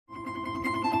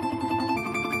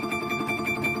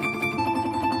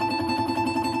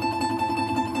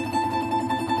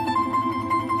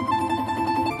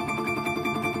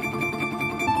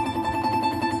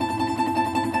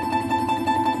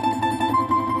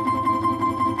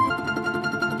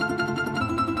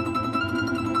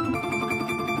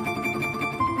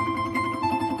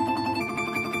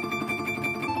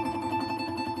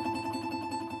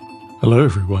Hello,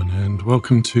 everyone, and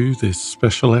welcome to this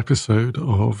special episode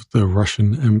of the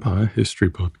Russian Empire History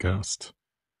Podcast.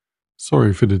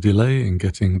 Sorry for the delay in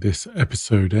getting this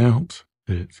episode out.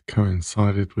 It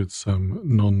coincided with some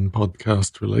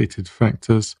non-podcast related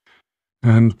factors,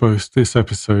 and both this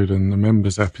episode and the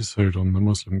members' episode on the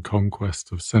Muslim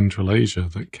conquest of Central Asia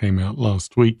that came out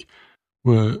last week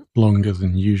were longer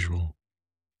than usual.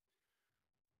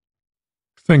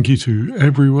 Thank you to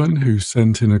everyone who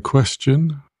sent in a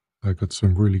question. I got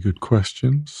some really good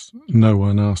questions. No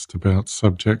one asked about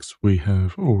subjects we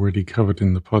have already covered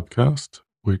in the podcast,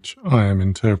 which I am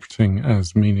interpreting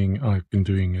as meaning I've been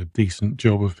doing a decent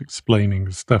job of explaining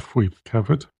the stuff we've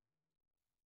covered.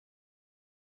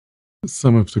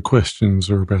 Some of the questions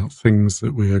are about things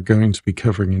that we are going to be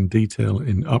covering in detail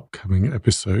in upcoming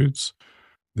episodes.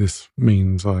 This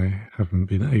means I haven't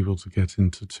been able to get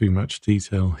into too much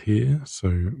detail here,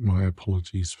 so my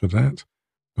apologies for that.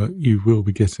 But you will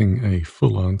be getting a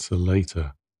full answer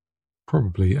later.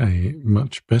 Probably a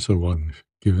much better one,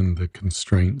 given the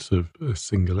constraints of a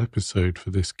single episode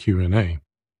for this Q&A.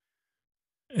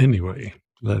 Anyway,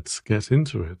 let's get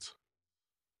into it.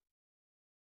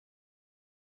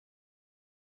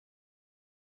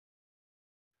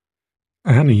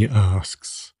 Annie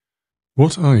asks,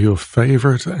 what are your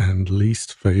favorite and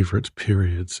least favorite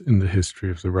periods in the history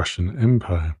of the Russian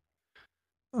Empire?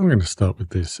 I'm going to start with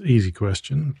this easy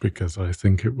question because I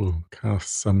think it will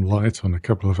cast some light on a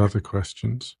couple of other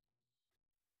questions.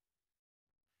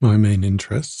 My main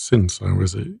interests since I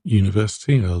was at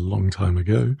university a long time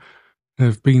ago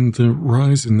have been the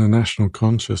rise in the national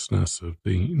consciousness of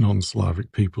the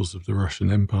non-Slavic peoples of the Russian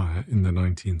Empire in the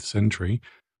 19th century,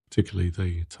 particularly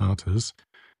the Tatars,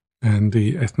 and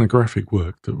the ethnographic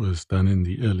work that was done in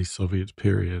the early Soviet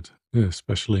period,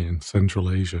 especially in Central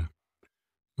Asia.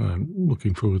 I'm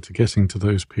looking forward to getting to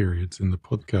those periods in the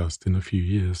podcast in a few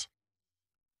years.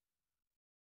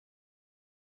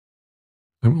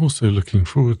 I'm also looking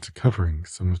forward to covering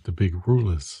some of the big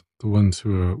rulers, the ones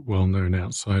who are well known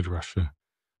outside Russia,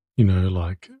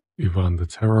 like Ivan the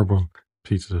Terrible,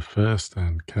 Peter I,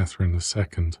 and Catherine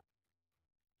II.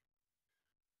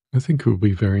 I think it will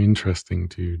be very interesting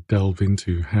to delve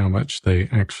into how much they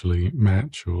actually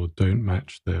match or don't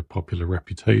match their popular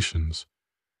reputations.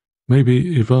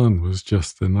 Maybe Ivan was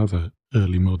just another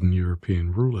early modern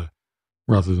European ruler,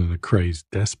 rather than a crazed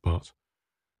despot.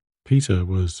 Peter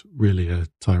was really a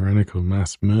tyrannical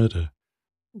mass murderer,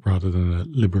 rather than a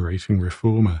liberating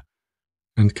reformer.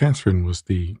 And Catherine was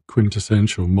the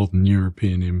quintessential modern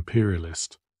European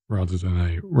imperialist, rather than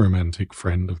a romantic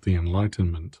friend of the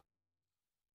Enlightenment.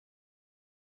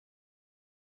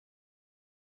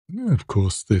 Of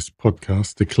course, this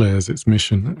podcast declares its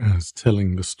mission as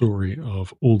telling the story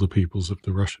of all the peoples of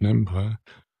the Russian Empire,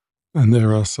 and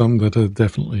there are some that are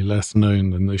definitely less known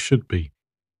than they should be.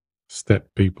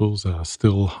 Steppe peoples are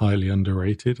still highly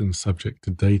underrated and subject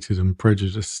to dated and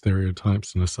prejudiced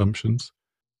stereotypes and assumptions.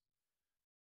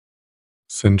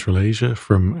 Central Asia,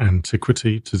 from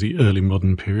antiquity to the early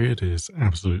modern period, is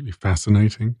absolutely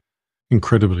fascinating,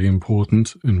 incredibly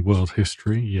important in world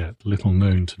history, yet little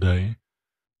known today.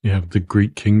 You have the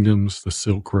Greek kingdoms, the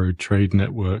Silk Road trade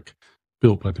network,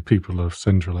 built by the people of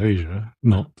Central Asia,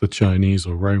 not the Chinese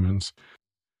or Romans,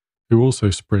 who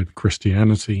also spread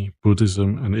Christianity,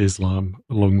 Buddhism, and Islam,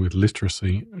 along with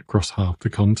literacy, across half the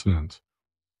continent.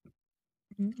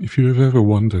 If you have ever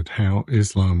wondered how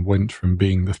Islam went from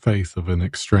being the faith of an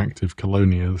extractive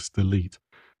colonialist elite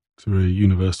to a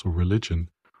universal religion,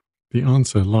 the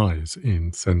answer lies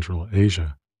in Central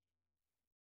Asia.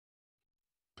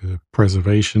 The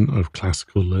preservation of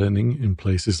classical learning in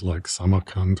places like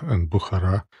Samarkand and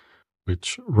Bukhara,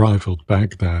 which rivaled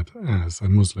Baghdad as a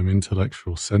Muslim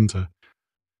intellectual center,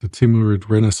 the Timurid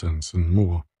Renaissance, and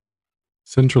more.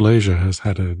 Central Asia has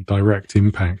had a direct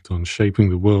impact on shaping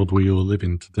the world we all live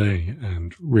in today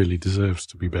and really deserves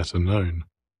to be better known.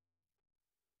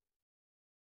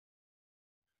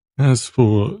 As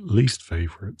for least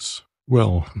favorites,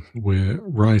 well, we're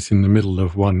right in the middle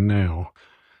of one now.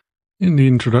 In the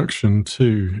introduction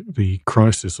to The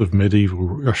Crisis of Medieval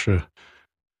Russia,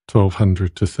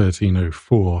 1200 to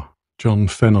 1304, John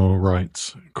Fennell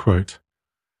writes, quote,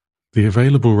 "The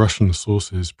available Russian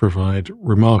sources provide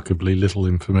remarkably little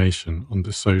information on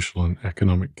the social and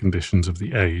economic conditions of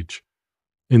the age.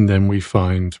 In them we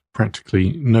find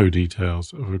practically no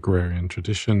details of agrarian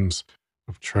traditions,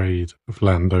 of trade, of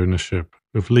land ownership,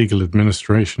 of legal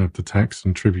administration of the tax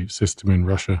and tribute system in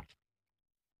Russia.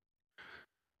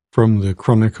 From the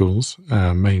chronicles,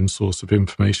 our main source of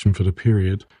information for the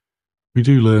period, we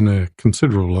do learn a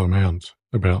considerable amount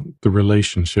about the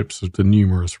relationships of the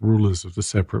numerous rulers of the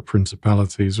separate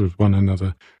principalities with one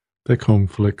another, their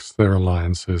conflicts, their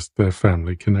alliances, their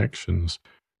family connections,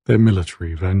 their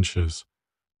military ventures.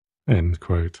 End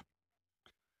quote.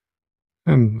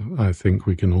 And I think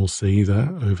we can all see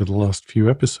that over the last few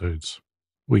episodes.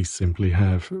 We simply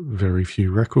have very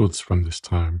few records from this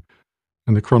time,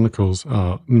 and the chronicles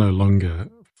are no longer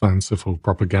fanciful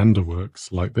propaganda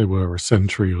works like they were a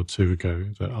century or two ago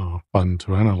that are fun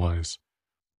to analyze.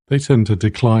 They tend to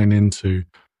decline into,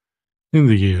 in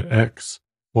the year X,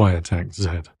 Y attacked Z.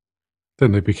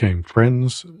 Then they became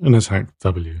friends and attacked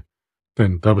W.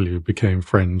 Then W became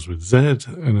friends with Z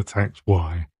and attacked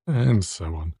Y, and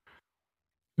so on.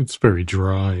 It's very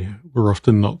dry. We're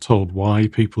often not told why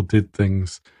people did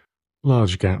things.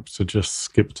 Large gaps are just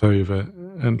skipped over,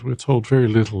 and we're told very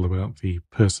little about the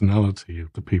personality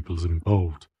of the peoples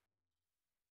involved.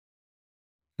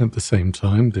 At the same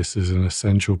time, this is an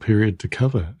essential period to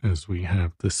cover, as we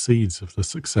have the seeds of the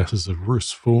successors of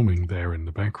Rus forming there in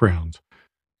the background,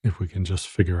 if we can just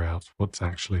figure out what's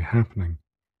actually happening.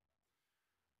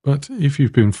 But if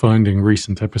you've been finding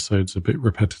recent episodes a bit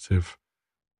repetitive,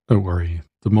 don't worry,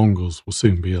 the Mongols will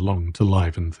soon be along to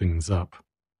liven things up.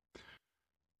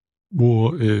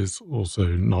 War is also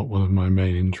not one of my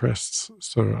main interests,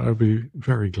 so I'll be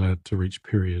very glad to reach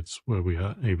periods where we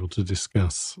are able to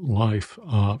discuss life,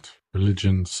 art,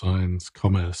 religion, science,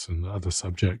 commerce, and other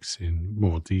subjects in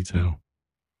more detail.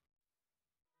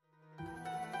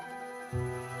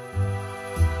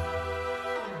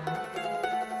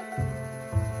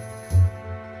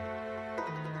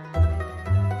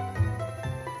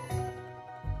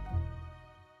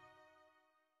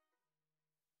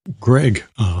 Greg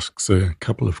asks a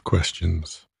couple of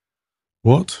questions.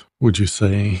 What would you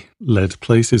say led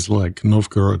places like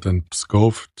Novgorod and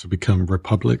Pskov to become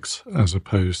republics as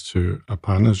opposed to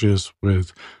appanages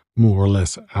with more or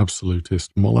less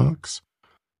absolutist monarchs,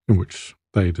 in which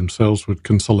they themselves would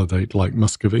consolidate like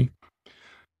Muscovy?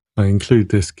 I include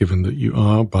this given that you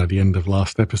are, by the end of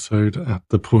last episode, at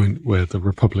the point where the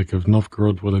Republic of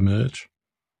Novgorod will emerge.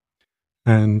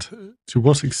 And to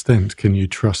what extent can you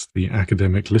trust the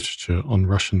academic literature on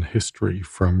Russian history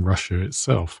from Russia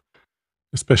itself,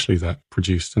 especially that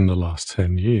produced in the last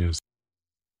 10 years?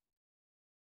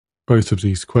 Both of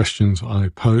these questions I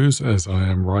pose as I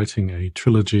am writing a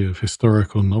trilogy of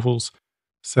historical novels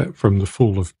set from the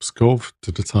fall of Pskov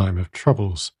to the time of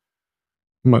troubles.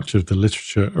 Much of the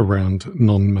literature around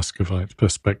non-Muscovite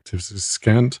perspectives is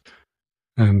scant,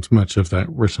 and much of that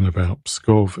written about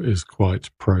Pskov is quite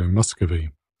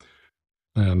pro-Muscovy.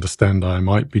 I understand I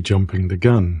might be jumping the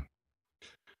gun.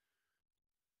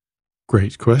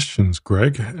 Great questions,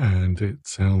 Greg, and it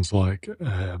sounds like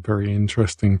a very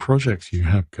interesting project you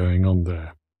have going on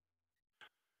there.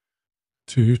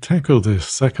 To tackle the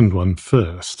second one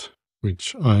first,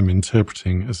 which I'm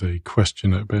interpreting as a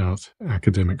question about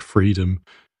academic freedom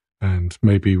and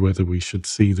maybe whether we should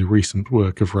see the recent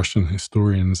work of Russian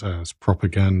historians as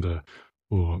propaganda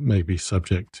or maybe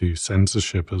subject to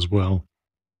censorship as well.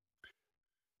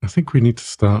 I think we need to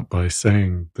start by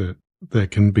saying that there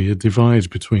can be a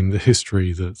divide between the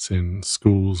history that's in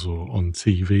schools or on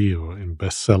TV or in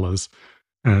bestsellers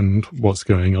and what's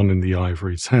going on in the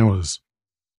ivory towers.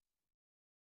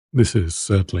 This is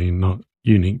certainly not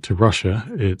unique to Russia.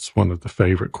 It's one of the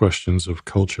favorite questions of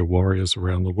culture warriors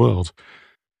around the world.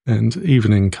 And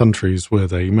even in countries where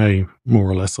they may more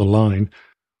or less align,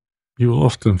 you will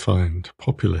often find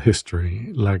popular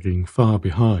history lagging far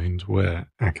behind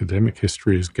where academic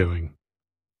history is going.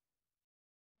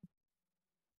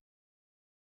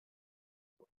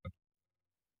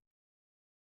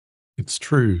 It's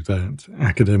true that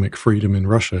academic freedom in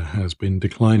Russia has been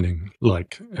declining,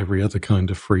 like every other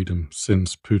kind of freedom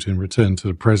since Putin returned to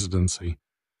the presidency.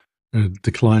 A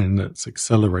decline that's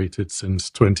accelerated since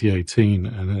 2018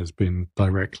 and has been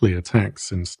directly attacked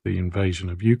since the invasion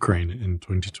of Ukraine in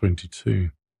 2022.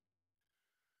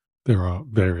 There are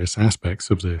various aspects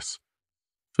of this.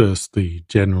 First, the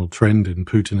general trend in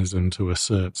Putinism to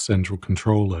assert central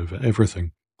control over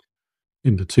everything.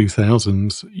 In the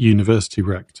 2000s, university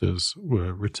rectors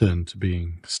were returned to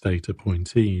being state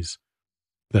appointees.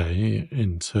 They,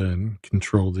 in turn,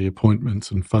 control the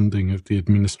appointments and funding of the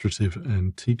administrative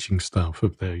and teaching staff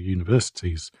of their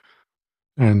universities.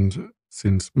 And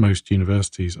since most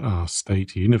universities are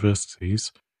state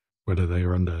universities, whether they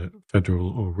are under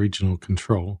federal or regional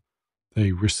control,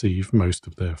 they receive most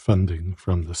of their funding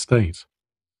from the state.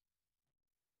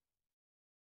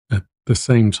 At the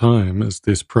same time as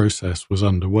this process was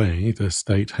underway, the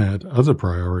state had other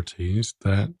priorities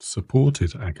that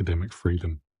supported academic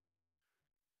freedom.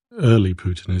 Early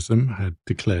Putinism had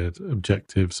declared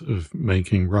objectives of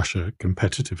making Russia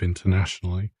competitive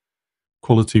internationally,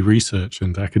 Quality research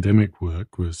and academic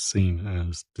work was seen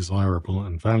as desirable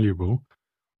and valuable.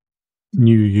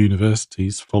 New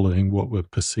universities, following what were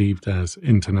perceived as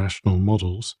international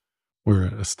models, were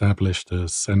established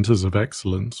as centers of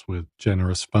excellence with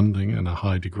generous funding and a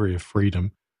high degree of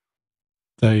freedom.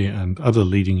 They and other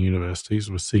leading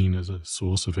universities were seen as a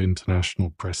source of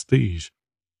international prestige.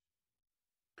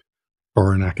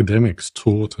 Foreign academics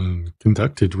taught and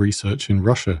conducted research in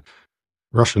Russia.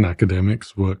 Russian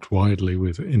academics worked widely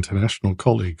with international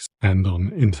colleagues and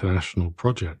on international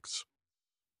projects.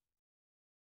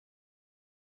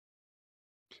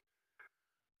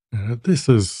 This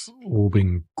has all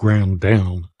been ground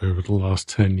down over the last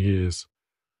 10 years.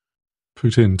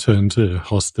 Putin turned to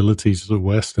hostility to the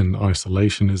West and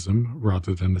isolationism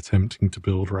rather than attempting to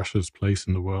build Russia's place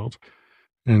in the world.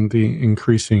 And the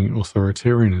increasing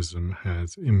authoritarianism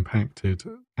has impacted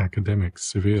academics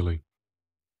severely.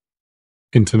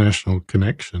 International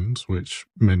connections, which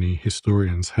many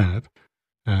historians had,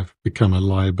 have become a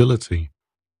liability.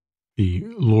 The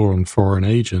law on foreign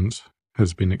agents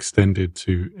has been extended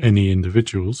to any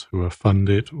individuals who are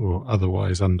funded or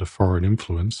otherwise under foreign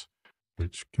influence,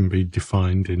 which can be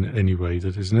defined in any way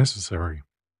that is necessary.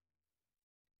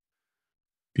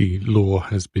 The law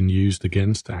has been used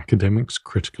against academics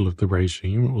critical of the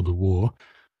regime or the war.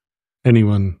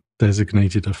 Anyone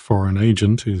designated a foreign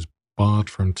agent is barred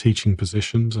from teaching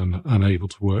positions and unable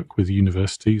to work with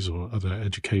universities or other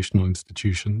educational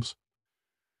institutions.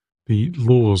 The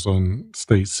laws on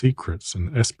state secrets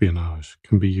and espionage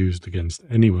can be used against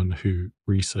anyone who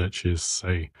researches,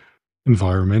 say,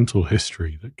 environmental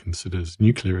history that considers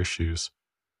nuclear issues,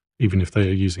 even if they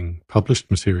are using published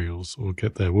materials or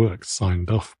get their work signed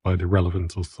off by the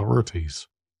relevant authorities.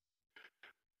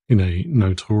 In a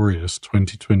notorious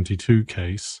 2022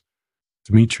 case,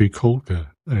 Dmitry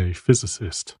Kolka, a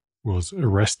physicist, was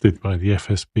arrested by the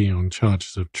FSB on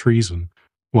charges of treason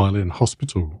while in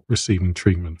hospital receiving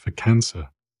treatment for cancer.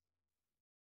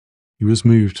 He was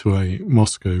moved to a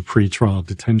Moscow pre-trial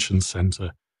detention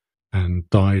center and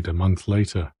died a month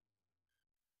later.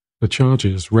 The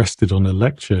charges rested on a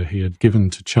lecture he had given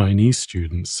to Chinese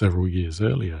students several years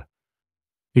earlier.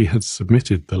 He had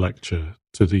submitted the lecture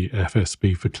to the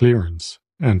FSB for clearance,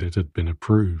 and it had been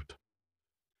approved.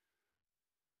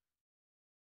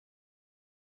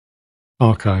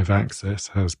 Archive access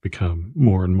has become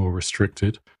more and more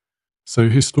restricted, so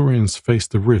historians face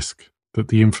the risk that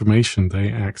the information they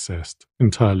accessed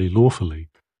entirely lawfully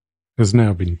has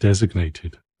now been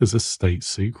designated as a state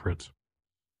secret.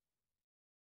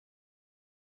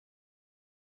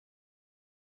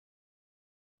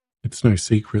 It's no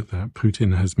secret that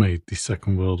Putin has made the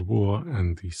Second World War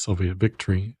and the Soviet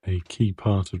victory a key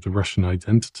part of the Russian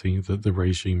identity that the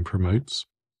regime promotes.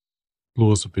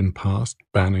 Laws have been passed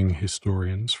banning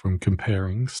historians from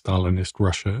comparing Stalinist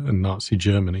Russia and Nazi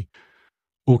Germany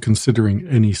or considering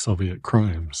any Soviet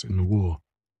crimes in the war.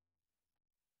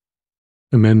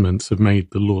 Amendments have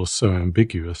made the law so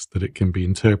ambiguous that it can be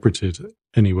interpreted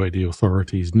any way the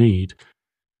authorities need,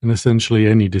 and essentially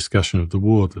any discussion of the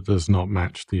war that does not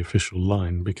match the official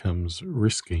line becomes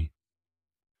risky.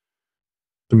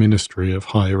 The Ministry of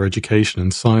Higher Education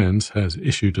and Science has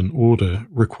issued an order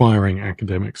requiring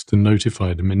academics to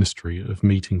notify the ministry of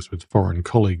meetings with foreign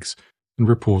colleagues and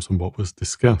report on what was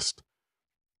discussed.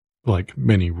 Like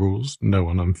many rules, no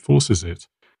one enforces it,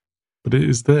 but it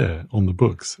is there on the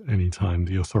books anytime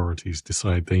the authorities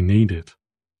decide they need it.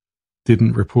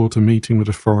 Didn't report a meeting with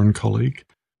a foreign colleague?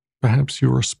 Perhaps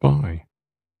you're a spy.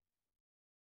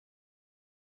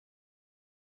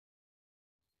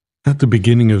 At the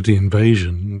beginning of the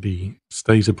invasion, the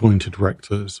state-appointed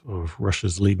rectors of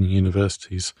Russia's leading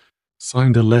universities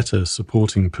signed a letter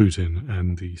supporting Putin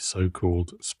and the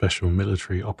so-called special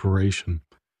military operation.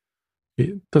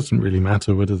 It doesn't really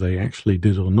matter whether they actually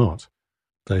did or not.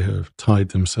 They have tied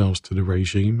themselves to the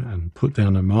regime and put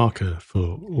down a marker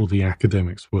for all the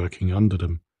academics working under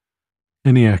them.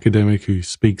 Any academic who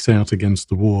speaks out against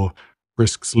the war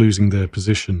risks losing their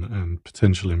position and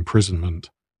potential imprisonment,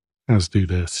 as do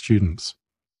their students.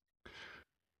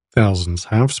 Thousands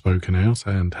have spoken out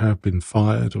and have been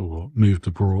fired or moved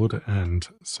abroad, and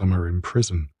some are in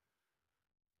prison.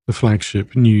 The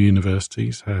flagship new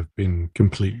universities have been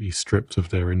completely stripped of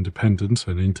their independence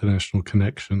and international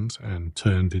connections and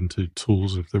turned into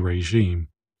tools of the regime.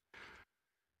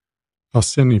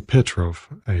 Arseny Petrov,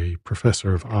 a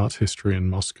professor of art history in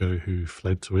Moscow who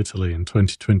fled to Italy in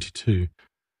 2022,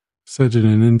 said in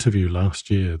an interview last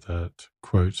year that,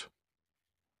 quote,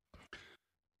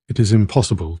 "It is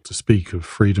impossible to speak of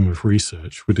freedom of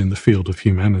research within the field of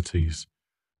humanities,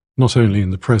 not only in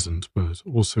the present but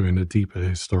also in a deeper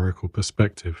historical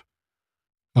perspective.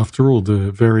 After all,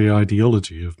 the very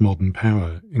ideology of modern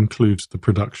power includes the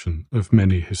production of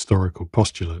many historical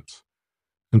postulates,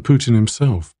 and Putin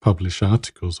himself published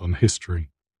articles on history.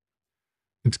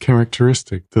 It's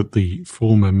characteristic that the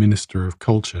former Minister of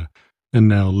Culture and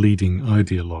now leading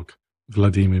ideologue,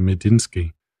 Vladimir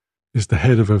Medinsky, is the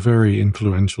head of a very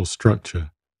influential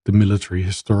structure, the Military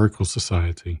Historical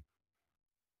Society.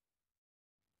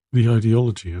 The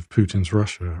ideology of Putin's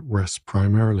Russia rests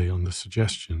primarily on the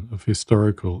suggestion of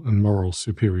historical and moral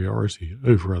superiority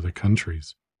over other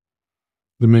countries.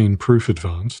 The main proof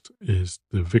advanced is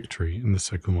the victory in the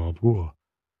Second World War.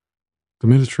 The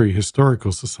Military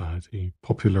Historical Society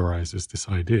popularizes this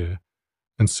idea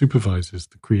and supervises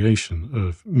the creation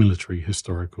of military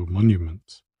historical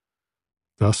monuments.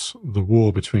 Thus, the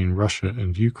war between Russia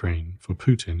and Ukraine for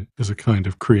Putin is a kind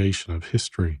of creation of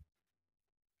history.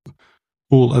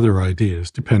 All other ideas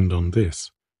depend on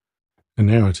this, and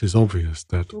now it is obvious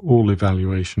that all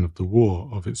evaluation of the war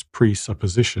of its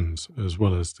presuppositions, as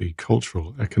well as the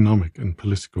cultural, economic, and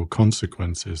political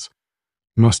consequences,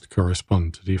 must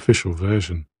correspond to the official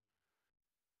version.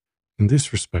 In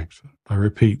this respect, I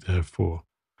repeat, therefore,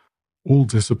 all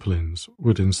disciplines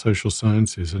within social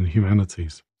sciences and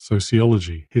humanities,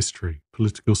 sociology, history,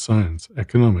 political science,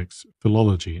 economics,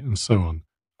 philology, and so on,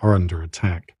 are under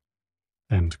attack.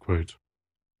 End quote.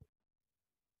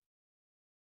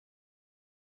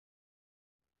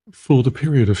 For the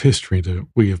period of history that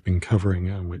we have been covering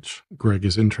and which Greg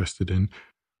is interested in,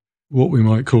 what we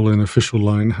might call an official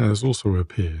line has also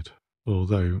appeared,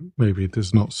 although maybe it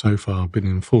has not so far been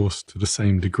enforced to the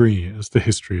same degree as the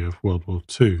history of World War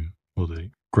II, or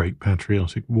the Great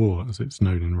Patriotic War as it's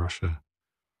known in Russia.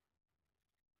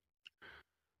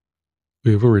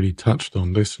 We have already touched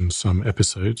on this in some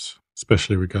episodes,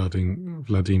 especially regarding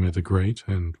Vladimir the Great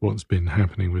and what's been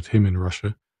happening with him in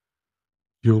Russia.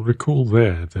 You'll recall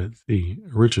there that the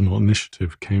original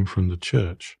initiative came from the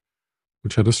Church,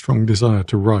 which had a strong desire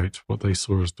to right what they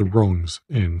saw as the wrongs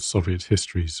in Soviet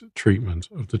history's treatment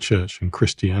of the Church and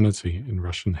Christianity in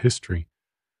Russian history.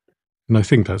 And I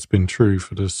think that's been true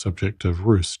for the subject of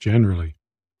Rus generally.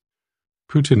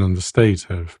 Putin and the state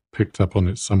have picked up on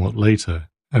it somewhat later,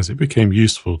 as it became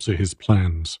useful to his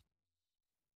plans.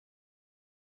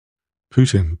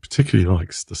 Putin particularly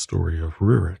likes the story of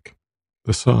Rurik.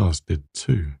 The Tsars did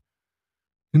too.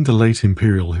 In the late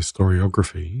imperial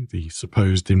historiography, the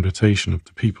supposed invitation of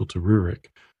the people to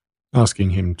Rurik, asking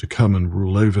him to come and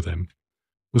rule over them,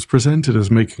 was presented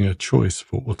as making a choice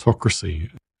for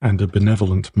autocracy and a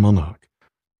benevolent monarch,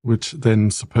 which then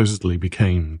supposedly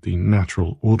became the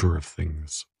natural order of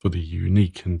things for the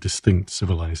unique and distinct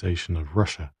civilization of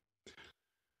Russia.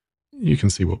 You can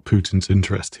see what Putin's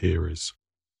interest here is.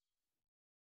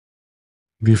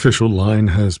 The official line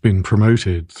has been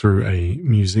promoted through a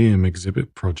museum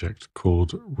exhibit project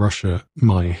called Russia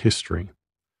My History.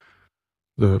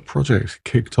 The project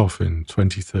kicked off in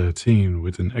 2013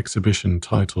 with an exhibition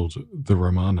titled The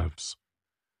Romanovs.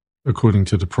 According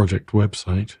to the project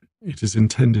website, it is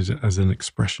intended as an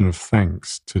expression of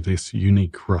thanks to this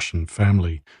unique Russian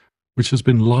family, which has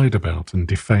been lied about and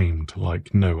defamed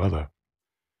like no other.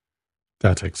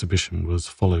 That exhibition was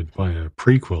followed by a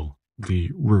prequel, the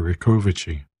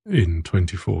Rurikovichi, in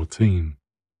 2014.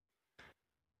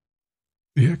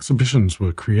 The exhibitions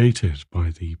were created by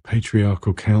the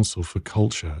Patriarchal Council for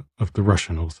Culture of the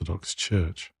Russian Orthodox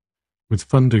Church, with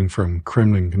funding from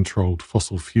Kremlin-controlled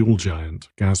fossil fuel giant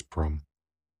Gazprom.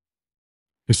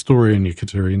 Historian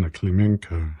Ekaterina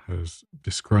Klimenko has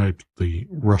described the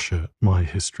Russia My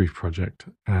History project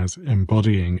as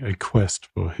embodying a quest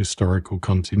for historical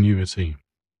continuity.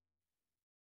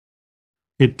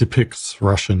 It depicts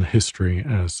Russian history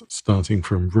as starting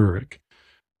from Rurik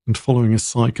and following a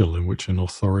cycle in which an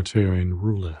authoritarian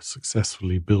ruler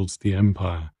successfully builds the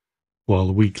empire,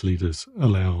 while weak leaders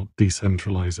allow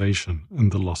decentralization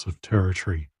and the loss of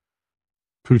territory.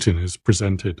 Putin is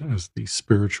presented as the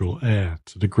spiritual heir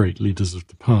to the great leaders of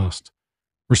the past,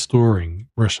 restoring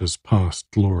Russia's past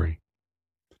glory.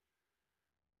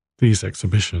 These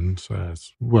exhibitions,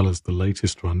 as well as the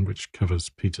latest one, which covers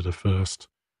Peter I,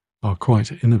 are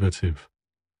quite innovative.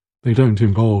 They don't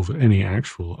involve any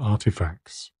actual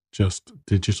artifacts, just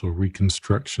digital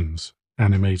reconstructions,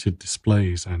 animated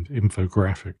displays, and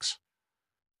infographics.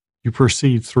 You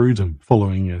proceed through them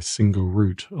following a single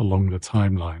route along the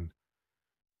timeline.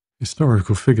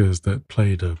 Historical figures that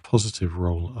played a positive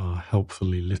role are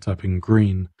helpfully lit up in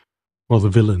green, while the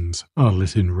villains are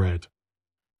lit in red.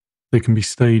 They can be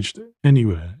staged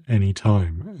anywhere,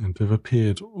 anytime, and have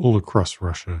appeared all across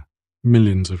Russia.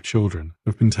 Millions of children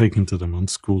have been taken to them on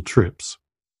school trips.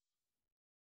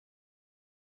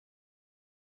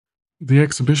 The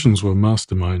exhibitions were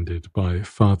masterminded by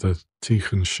Father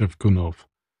Tikhon Shevkunov,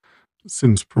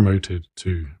 since promoted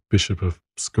to Bishop of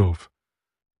Pskov,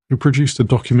 who produced a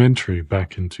documentary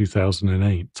back in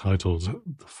 2008 titled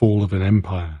The Fall of an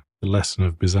Empire, The Lesson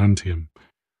of Byzantium,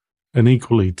 an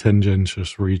equally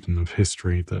tendentious reading of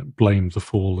history that blamed the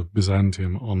fall of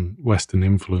Byzantium on Western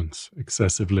influence,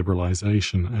 excessive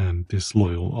liberalization, and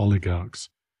disloyal oligarchs,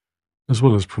 as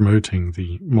well as promoting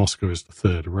the Moscow is the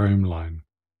Third Rome line.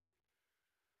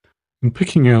 In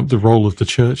picking out the role of the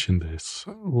church in this,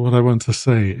 what I want to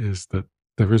say is that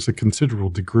there is a considerable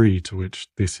degree to which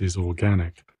this is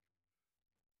organic.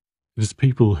 It is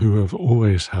people who have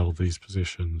always held these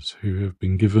positions who have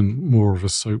been given more of a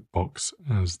soapbox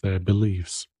as their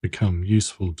beliefs become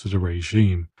useful to the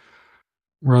regime,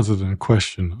 rather than a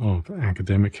question of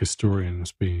academic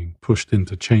historians being pushed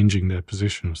into changing their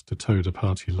positions to toe the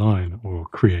party line or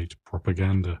create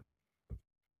propaganda.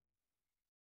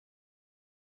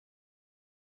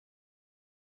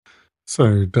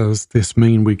 So, does this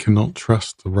mean we cannot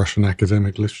trust the Russian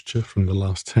academic literature from the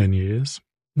last 10 years?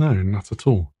 No, not at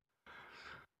all.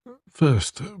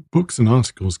 First, books and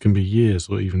articles can be years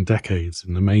or even decades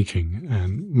in the making,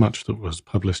 and much that was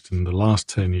published in the last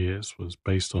 10 years was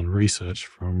based on research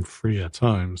from freer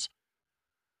times.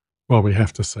 While we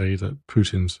have to say that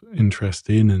Putin's interest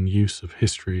in and use of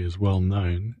history is well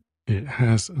known, it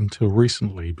has until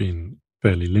recently been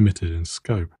fairly limited in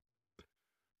scope.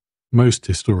 Most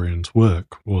historians'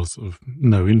 work was of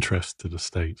no interest to the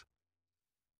state.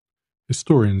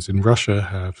 Historians in Russia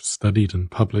have studied and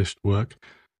published work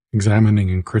examining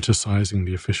and criticizing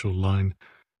the official line,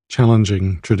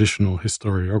 challenging traditional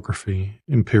historiography,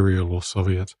 imperial or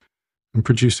Soviet, and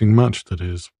producing much that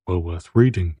is well worth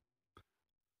reading.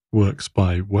 Works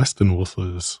by Western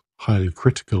authors, highly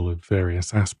critical of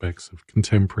various aspects of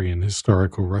contemporary and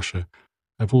historical Russia,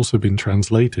 have also been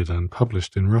translated and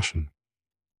published in Russian.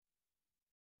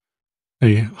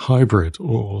 A hybrid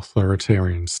or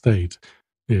authoritarian state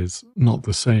is not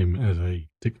the same as a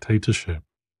dictatorship.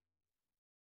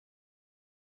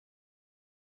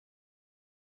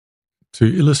 To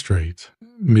illustrate,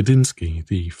 Medinsky,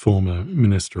 the former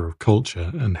Minister of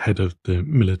Culture and head of the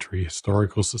Military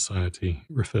Historical Society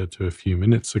referred to a few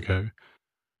minutes ago,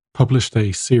 published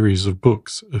a series of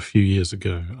books a few years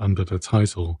ago under the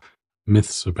title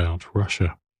Myths About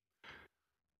Russia.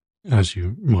 As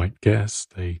you might guess,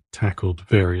 they tackled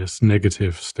various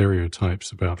negative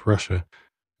stereotypes about Russia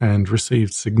and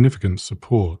received significant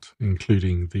support,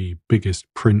 including the biggest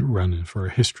print run for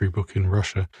a history book in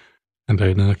Russia and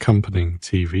an accompanying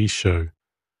TV show. It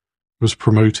was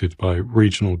promoted by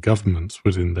regional governments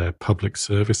within their public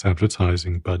service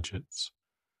advertising budgets.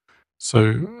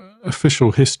 So,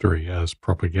 official history as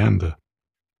propaganda.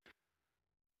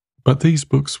 But these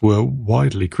books were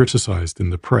widely criticized in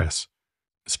the press,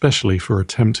 especially for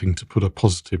attempting to put a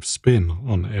positive spin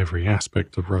on every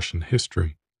aspect of Russian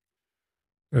history.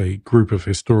 A group of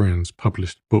historians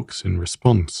published books in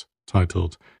response,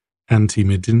 titled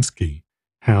Anti-Medinsky: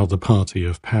 How the Party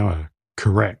of Power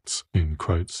Corrects, in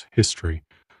quotes, History,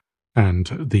 and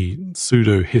The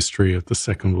Pseudo-History of the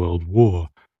Second World War: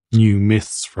 New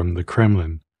Myths from the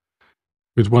Kremlin,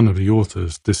 with one of the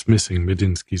authors dismissing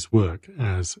Medinsky's work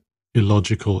as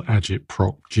illogical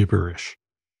agitprop gibberish.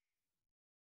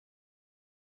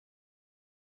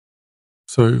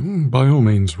 So, by all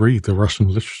means, read the Russian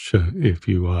literature if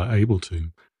you are able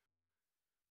to.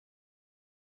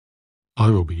 I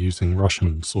will be using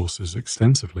Russian sources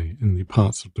extensively in the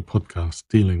parts of the podcast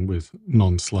dealing with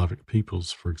non-Slavic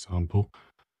peoples, for example.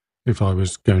 If I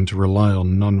was going to rely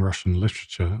on non-Russian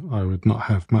literature, I would not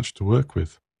have much to work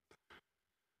with.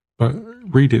 But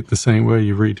read it the same way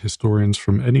you read historians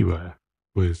from anywhere,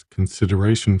 with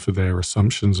consideration for their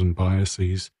assumptions and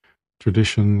biases,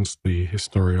 traditions, the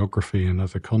historiography, and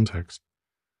other context.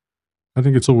 I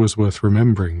think it's always worth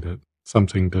remembering that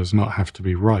something does not have to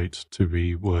be right to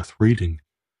be worth reading.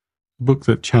 A book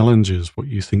that challenges what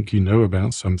you think you know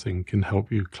about something can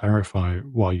help you clarify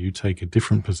why you take a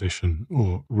different position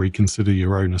or reconsider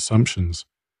your own assumptions,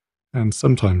 and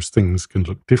sometimes things can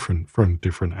look different from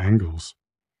different angles.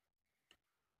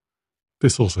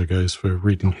 This also goes for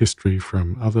reading history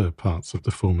from other parts of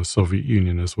the former Soviet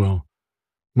Union as well.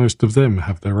 Most of them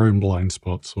have their own blind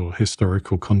spots or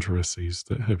historical controversies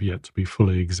that have yet to be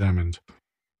fully examined,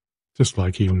 just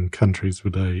like even countries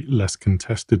with a less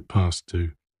contested past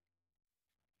do.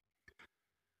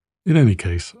 In any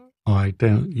case, I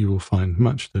doubt you will find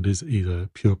much that is either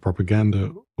pure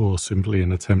propaganda or simply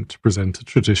an attempt to present a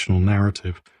traditional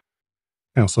narrative,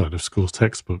 outside of school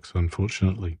textbooks,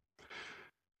 unfortunately.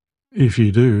 If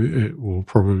you do, it will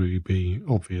probably be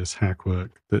obvious hack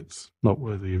work that's not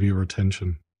worthy of your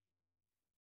attention.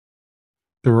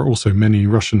 There are also many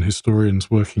Russian historians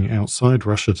working outside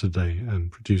Russia today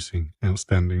and producing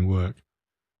outstanding work.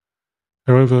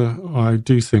 However, I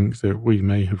do think that we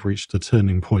may have reached a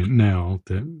turning point now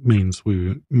that means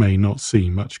we may not see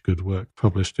much good work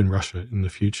published in Russia in the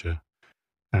future,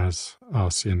 as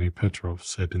Arseny Petrov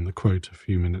said in the quote a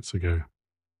few minutes ago.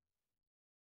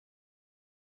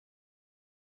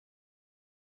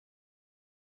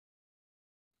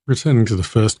 Returning to the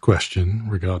first question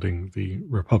regarding the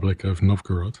Republic of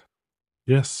Novgorod,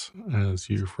 yes, as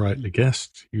you've rightly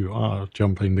guessed, you are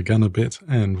jumping the gun a bit,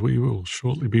 and we will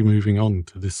shortly be moving on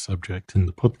to this subject in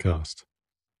the podcast.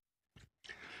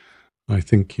 I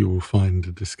think you will find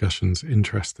the discussions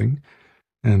interesting,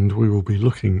 and we will be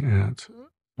looking at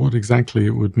what exactly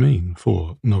it would mean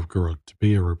for Novgorod to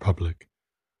be a republic.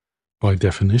 By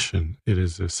definition, it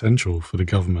is essential for the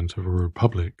government of a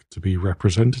republic to be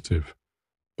representative.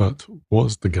 But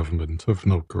was the government of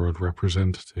Novgorod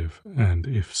representative, and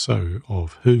if so,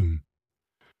 of whom?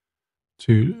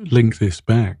 To link this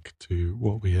back to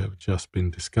what we have just been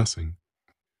discussing,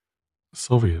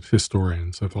 Soviet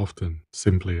historians have often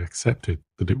simply accepted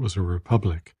that it was a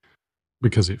republic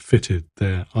because it fitted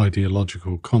their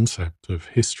ideological concept of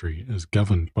history as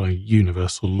governed by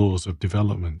universal laws of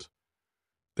development.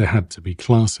 There had to be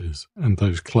classes, and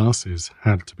those classes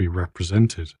had to be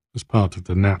represented as part of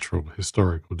the natural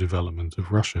historical development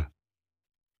of Russia.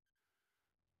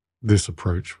 This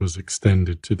approach was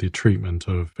extended to the treatment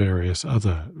of various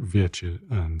other virtue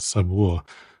and sub-war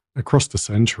across the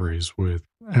centuries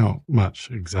without much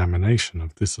examination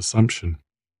of this assumption.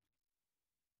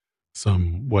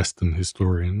 Some Western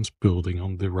historians, building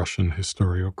on the Russian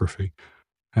historiography,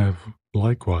 have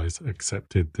likewise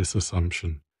accepted this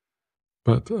assumption,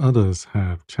 but others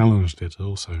have challenged it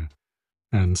also,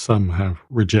 and some have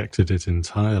rejected it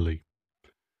entirely.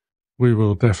 We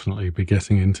will definitely be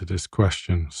getting into this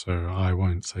question, so I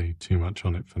won't say too much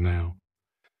on it for now.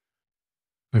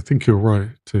 I think you're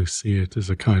right to see it as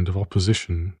a kind of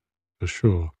opposition, for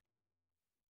sure.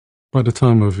 By the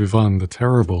time of Ivan the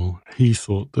Terrible, he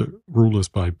thought that rulers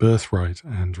by birthright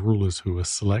and rulers who were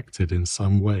selected in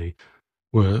some way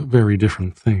were very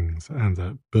different things, and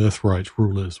that birthright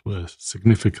rulers were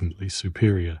significantly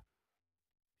superior.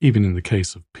 Even in the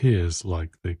case of peers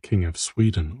like the King of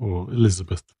Sweden or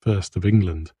Elizabeth I of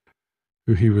England,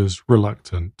 who he was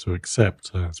reluctant to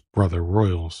accept as brother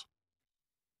royals.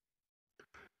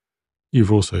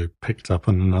 You've also picked up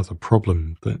on another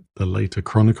problem, that the later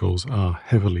chronicles are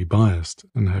heavily biased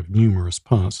and have numerous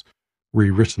parts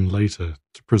rewritten later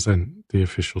to present the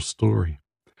official story.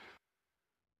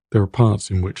 There are parts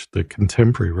in which the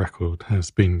contemporary record has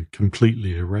been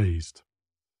completely erased.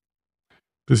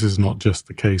 This is not just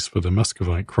the case for the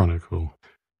Muscovite Chronicle.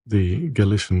 The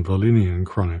Galician-Volhynian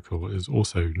Chronicle is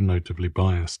also notably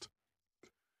biased.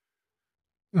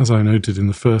 As I noted in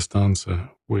the first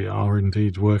answer, we are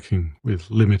indeed working with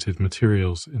limited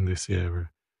materials in this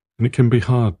era, and it can be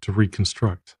hard to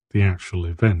reconstruct the actual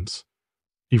events,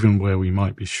 even where we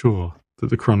might be sure that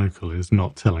the chronicle is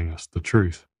not telling us the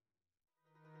truth.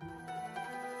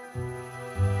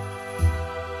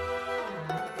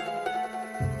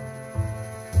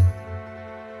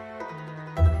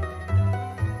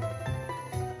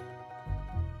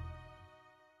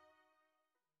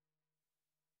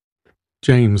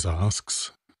 James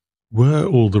asks, were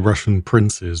all the Russian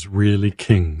princes really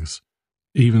kings,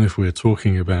 even if we're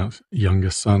talking about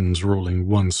younger sons ruling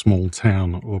one small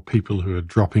town or people who are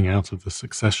dropping out of the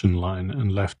succession line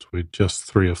and left with just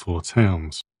 3 or 4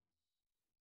 towns?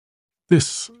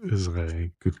 This is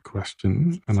a good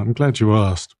question, and I'm glad you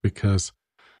asked, because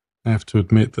I have to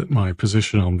admit that my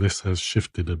position on this has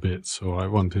shifted a bit, so I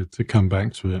wanted to come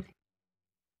back to it.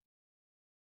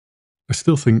 I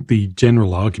still think the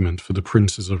general argument for the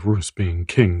princes of Rus being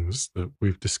kings that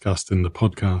we've discussed in the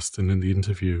podcast and in the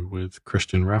interview with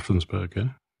Christian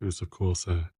Raffensperger, who is of course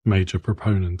a major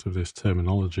proponent of this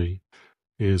terminology,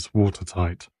 is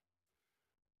watertight.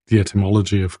 The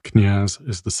etymology of knyaz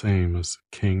is the same as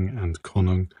king and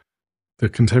konung. The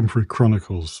contemporary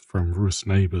chronicles from Rus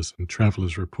neighbours and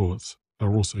travellers' reports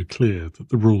are also clear that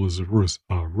the rulers of Rus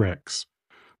are Rex,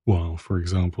 while, for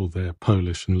example, their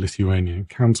Polish and Lithuanian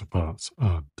counterparts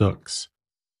are ducks.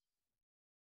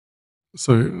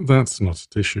 So that's not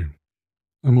at issue.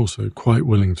 I'm also quite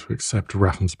willing to accept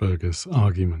Raffensperger's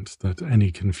argument that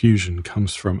any confusion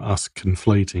comes from us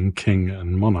conflating king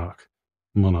and monarch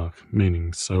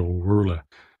meaning sole ruler,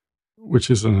 which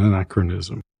is an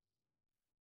anachronism.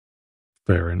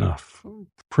 Fair enough.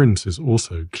 Prince is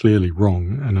also clearly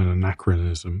wrong and an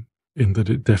anachronism, in that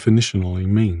it definitionally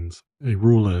means a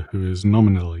ruler who is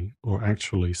nominally or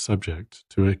actually subject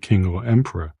to a king or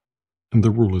emperor, and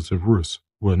the rulers of Rus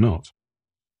were not.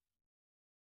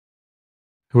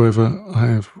 However, I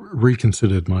have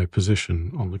reconsidered my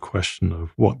position on the question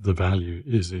of what the value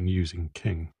is in using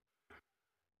king.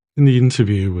 In the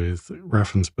interview with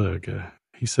Raffensperger,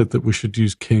 he said that we should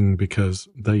use king because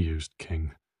they used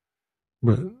king.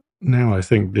 But now I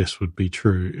think this would be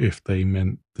true if they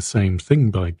meant the same thing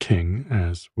by king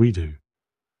as we do.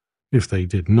 If they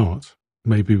did not,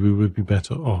 maybe we would be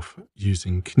better off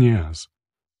using knyaz,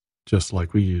 just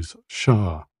like we use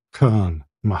Shah, Khan,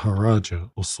 Maharaja,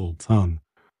 or Sultan,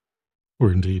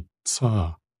 or indeed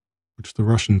Tsar, which the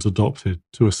Russians adopted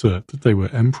to assert that they were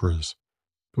emperors,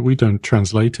 but we don't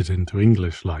translate it into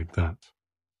English like that.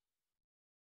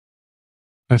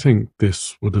 I think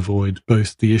this would avoid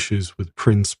both the issues with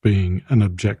Prince being an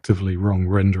objectively wrong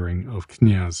rendering of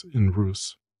knyaz in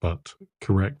Rus, but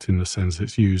correct in the sense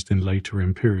it's used in later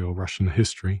Imperial Russian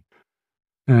history,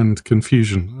 and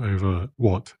confusion over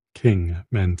what king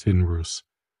meant in Rus,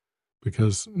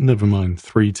 because never mind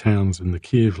 3 towns in the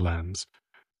Kiev lands,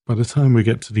 by the time we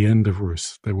get to the end of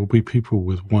Rus, there will be people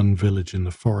with one village in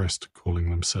the forest calling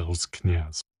themselves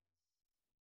knyaz.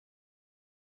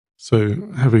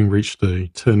 So, having reached a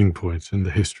turning point in the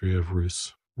history of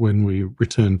Rus, when we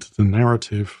return to the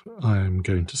narrative, I am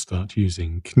going to start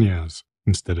using knyaz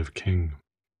instead of king.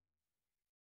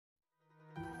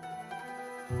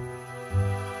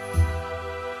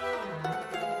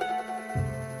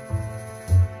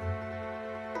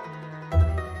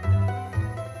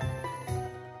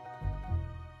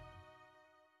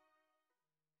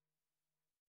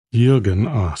 Jürgen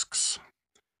asks,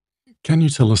 can you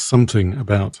tell us something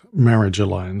about marriage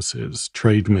alliances,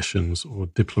 trade missions, or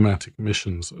diplomatic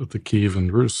missions of the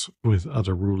Kievan Rus with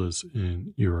other rulers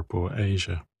in Europe or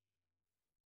Asia?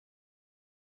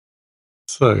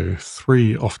 So,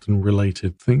 3 often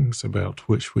related things about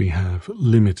which we have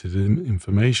limited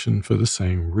information for the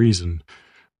same reason.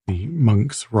 The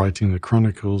monks writing the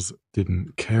chronicles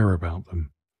didn't care about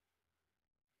them.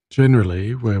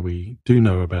 Generally, where we do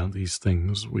know about these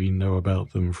things, we know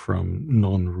about them from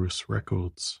non-Rus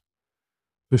records.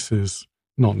 This is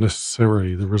not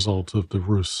necessarily the result of the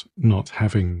Rus not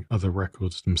having other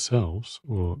records themselves,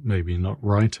 or maybe not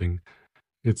writing.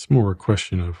 It's more a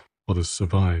question of what has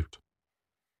survived.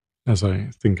 As I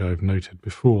think I've noted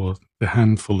before, the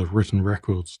handful of written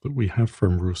records that we have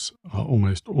from Rus are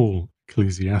almost all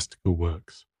ecclesiastical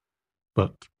works.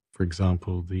 But, for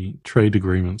example, the trade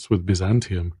agreements with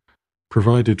Byzantium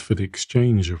provided for the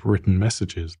exchange of written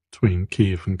messages between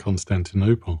Kiev and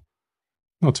Constantinople,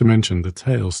 not to mention the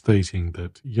tale stating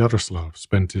that Yaroslav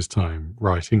spent his time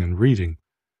writing and reading.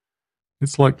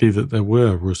 It's likely that there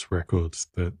were Rus records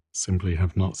that simply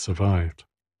have not survived.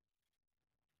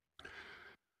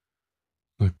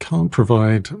 I can't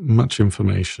provide much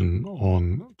information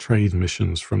on trade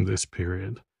missions from this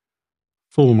period.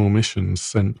 Formal missions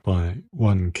sent by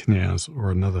one knyaz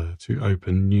or another to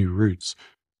open new routes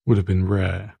would have been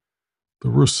rare. The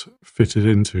Rus fitted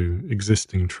into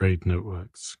existing trade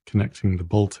networks, connecting the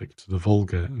Baltic to the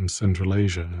Volga and Central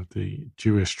Asia, the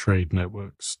Jewish trade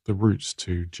networks, the routes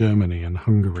to Germany and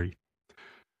Hungary.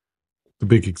 The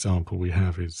big example we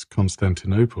have is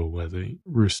Constantinople, where the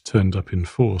Rus turned up in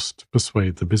force to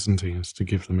persuade the Byzantines to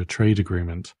give them a trade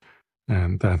agreement,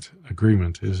 and that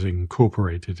agreement is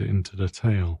incorporated into the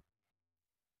tale.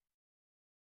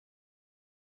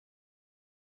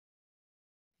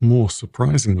 More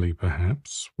surprisingly,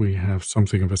 perhaps, we have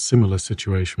something of a similar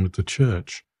situation with the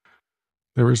Church.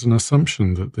 There is an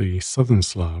assumption that the southern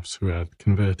Slavs who had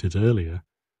converted earlier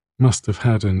must have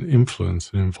had an influence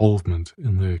and involvement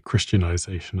in the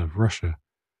Christianization of Russia.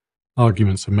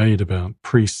 Arguments are made about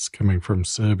priests coming from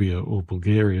Serbia or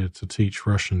Bulgaria to teach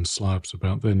Russian Slavs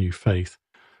about their new faith.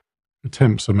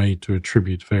 Attempts are made to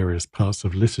attribute various parts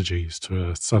of liturgies to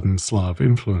a southern Slav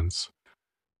influence.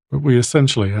 But we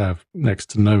essentially have next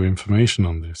to no information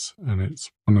on this, and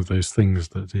it's one of those things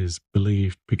that is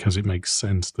believed because it makes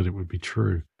sense that it would be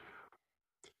true.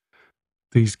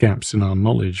 These gaps in our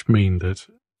knowledge mean that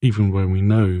even when we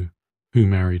know who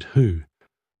married who,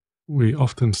 we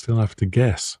often still have to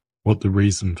guess what the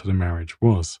reason for the marriage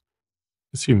was,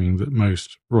 assuming that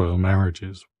most royal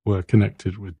marriages were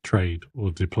connected with trade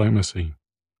or diplomacy.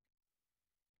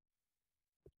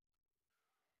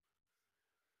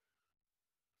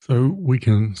 So we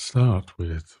can start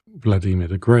with Vladimir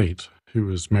the Great, who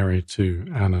was married to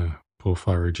Anna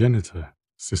Porphyrogenita,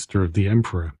 sister of the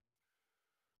emperor.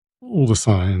 All the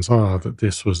signs are that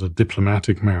this was a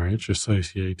diplomatic marriage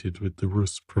associated with the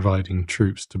Rus providing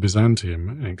troops to Byzantium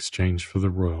in exchange for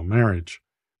the royal marriage.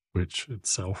 which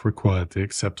itself required the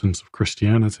acceptance of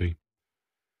Christianity.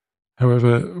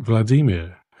 However,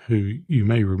 Vladimir, who you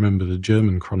may remember the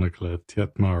German chronicler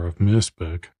Thietmar of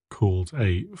Meersburg called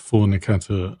a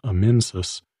fornicator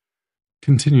immensus,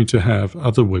 continued to have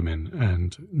other women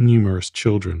and numerous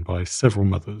children by several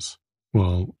mothers,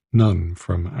 while none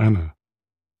from Anna.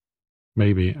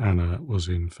 Maybe Anna was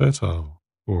infertile,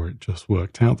 or it just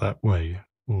worked out that way,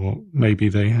 or maybe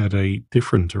they had a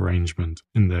different arrangement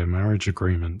in their marriage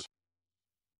agreement.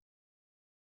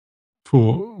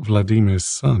 For Vladimir's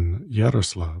son,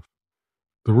 Yaroslav,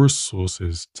 the Rus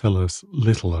sources tell us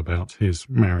little about his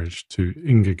marriage to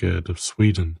Ingigerd of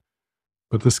Sweden,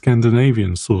 but the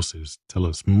Scandinavian sources tell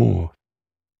us more.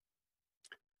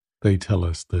 They tell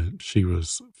us that she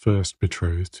was first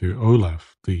betrothed to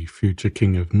Olaf, the future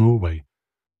king of Norway,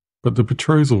 but the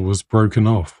betrothal was broken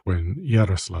off when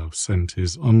Yaroslav sent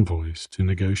his envoys to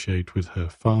negotiate with her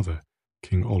father,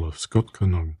 King Olaf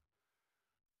Skotkonung.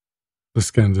 The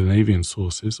Scandinavian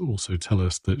sources also tell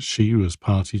us that she was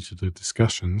party to the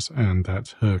discussions and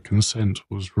that her consent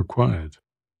was required.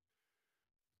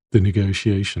 The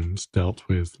negotiations dealt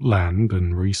with land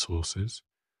and resources.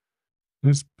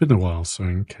 It's been a while, so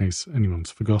in case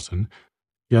anyone's forgotten,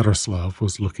 Yaroslav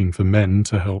was looking for men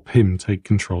to help him take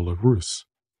control of Rus.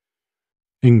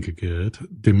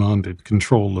 Ingigerd demanded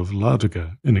control of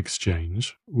Ladoga in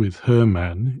exchange, with her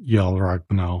man, Jarl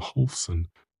Ragnar Halfson,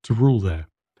 to rule there.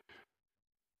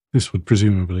 This would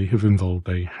presumably have involved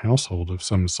a household of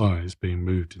some size being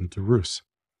moved into Rus.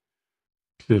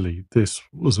 Clearly, this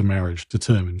was a marriage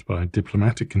determined by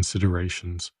diplomatic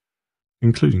considerations,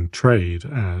 including trade,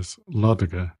 as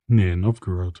Ladoga, near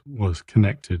Novgorod, was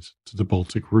connected to the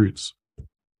Baltic routes.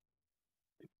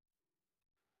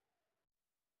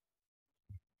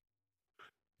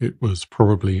 It was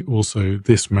probably also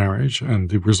this marriage and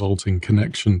the resulting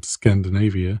connection to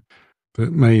Scandinavia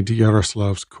that made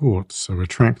Yaroslav's court so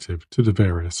attractive to the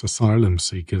various asylum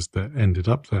seekers that ended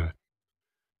up there.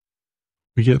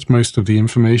 We get most of the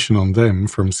information on them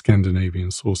from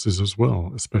Scandinavian sources as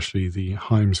well, especially the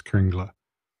Heimskringla.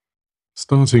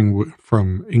 Starting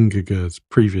from Ingigerd's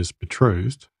previous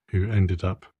betrothed, who ended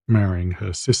up marrying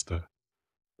her sister.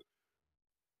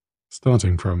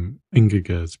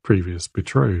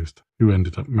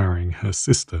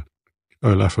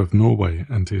 Olaf of Norway,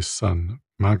 and his son,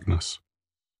 Magnus.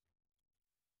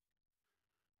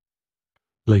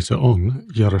 Later on,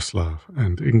 Yaroslav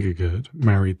and Ingigerd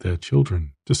married their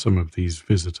children to some of these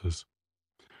visitors.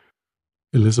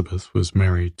 Elizabeth was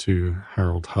married to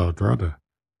Harald Hardrada,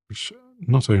 which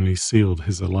not only sealed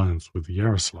his alliance with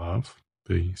Yaroslav,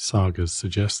 the sagas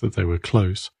suggest that they were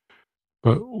close,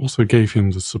 but also gave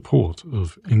him the support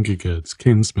of Ingigerd's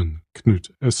kinsman, Knut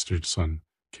Estridsson,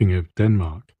 King of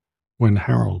Denmark, when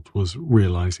Harald was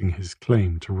realizing his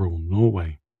claim to rule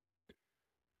Norway.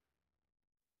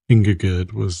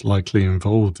 Ingigerd was likely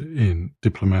involved in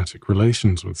diplomatic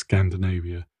relations with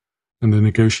Scandinavia and the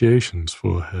negotiations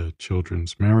for her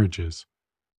children's marriages,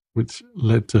 which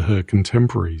led to her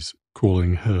contemporaries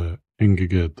calling her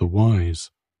Ingigerd the Wise,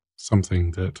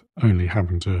 something that only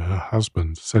happened to her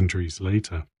husband centuries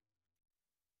later.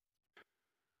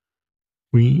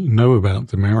 We know about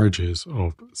the marriages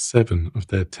of 7 of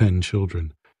their 10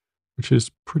 children, which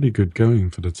is pretty good going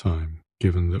for the time,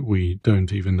 given that we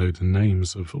don't even know the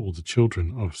names of all the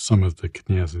children of some of the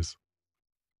knyazes.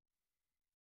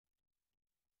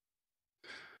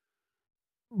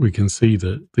 We can see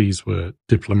that these were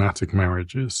diplomatic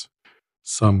marriages.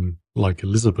 Some, like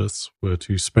Elizabeth's, were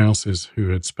to spouses who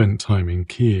had spent time in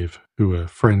Kiev, who were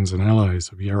friends and allies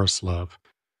of Yaroslav,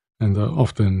 and are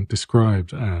often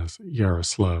described as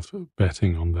Yaroslav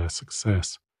betting on their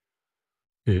success.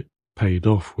 It paid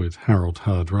off with Harald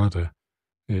Hardrada.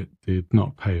 It did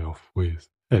not pay off with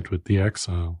Edward the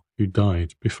Exile, who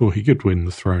died before he could win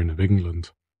the throne of England.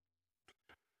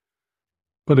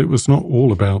 But it was not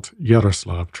all about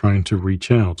Yaroslav trying to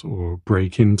reach out or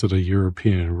break into the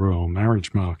European royal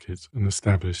marriage market and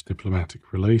establish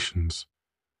diplomatic relations.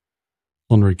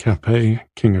 Henri Capet,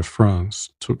 King of France,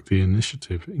 took the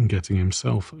initiative in getting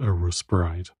himself a Rus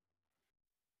bride.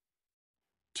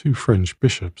 2 French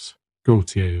bishops,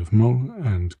 Gauthier of Meaux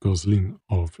and Goslin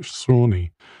of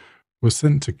Sawney, were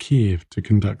sent to Kiev to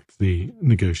conduct the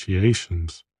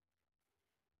negotiations.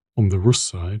 On the Rus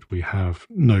side, we have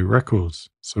no records,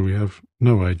 so we have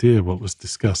no idea what was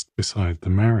discussed beside the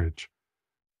marriage,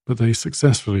 but they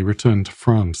successfully returned to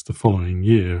France the following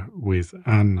year with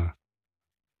Anna.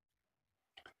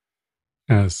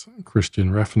 As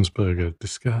Christian Raffensperger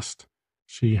discussed,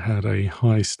 she had a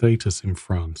high status in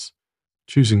France,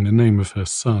 choosing the name of her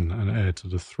son and heir to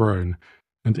the throne,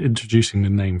 and introducing the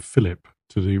name Philip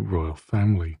to the royal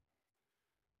family.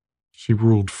 She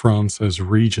ruled France as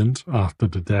regent after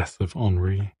the death of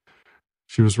Henri.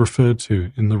 She was referred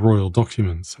to in the royal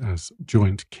documents as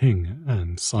joint king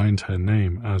and signed her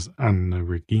name as Anna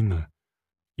Regina,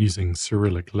 using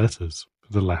Cyrillic letters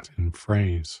for the Latin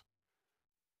phrase.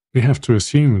 We have to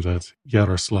assume that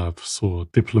Yaroslav saw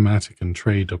diplomatic and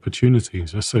trade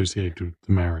opportunities associated with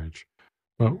the marriage,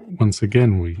 but once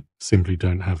again we simply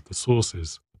don't have the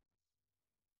sources.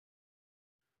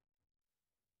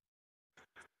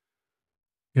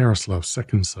 Yaroslav's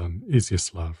second son,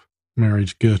 Izyaslav,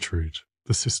 married Gertrude,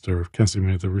 the sister of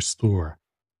Casimir the Restorer.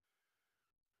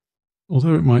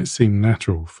 Although it might seem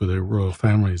natural for the royal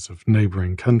families of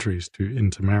neighbouring countries to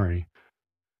intermarry,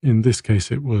 in this case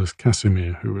it was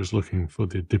Casimir who was looking for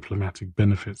the diplomatic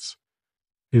benefits.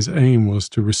 His aim was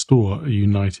to restore a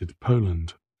united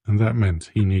Poland, and that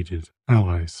meant he needed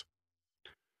allies.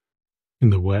 In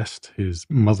the West, his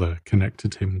mother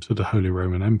connected him to the Holy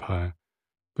Roman Empire,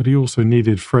 but he also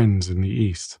needed friends in the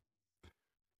East.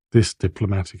 This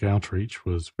diplomatic outreach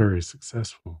was very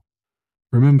successful.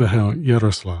 Remember how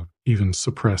Yaroslav even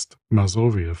suppressed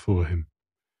Mazovia for him.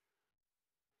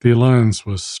 The alliance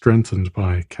was strengthened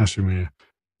by Casimir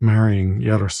marrying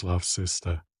Yaroslav's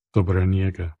sister,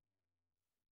 Dobraniega.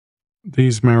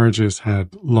 These marriages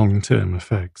had long-term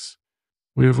effects.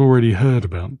 We have already heard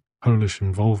about Polish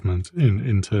involvement in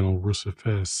internal Rus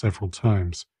affairs several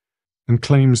times, and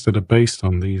claims that are based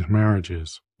on these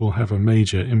marriages will have a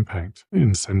major impact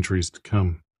in centuries to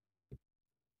come.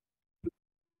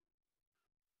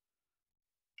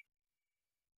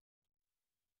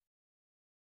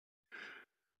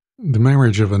 The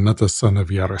marriage of another son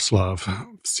of Yaroslav,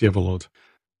 Vsevolod,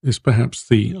 is perhaps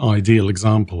the ideal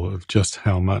example of just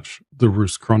how much the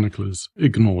Rus chroniclers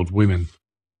ignored women.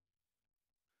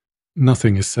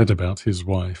 Nothing is said about his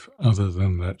wife other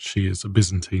than that she is a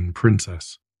Byzantine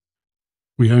princess.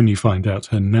 We only find out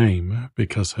her name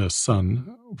because her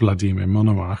son, Vladimir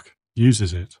Monomakh,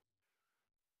 uses it.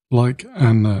 Like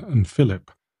Anna and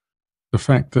Philip, the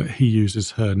fact that he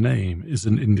uses her name is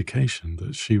an indication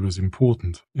that she was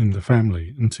important in the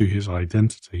family and to his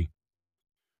identity.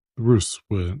 The Rus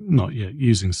were not yet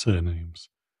using surnames.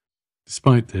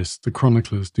 Despite this, the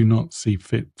chroniclers do not see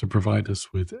fit to provide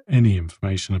us with any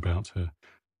information about her,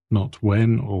 not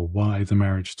when or why the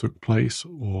marriage took place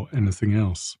or anything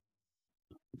else.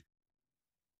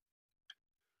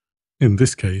 In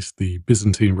this case, the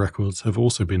Byzantine records have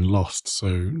also been lost, so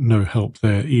no help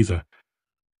there either.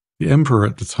 The emperor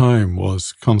at the time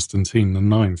was Constantine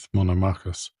IX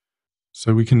Monomachus,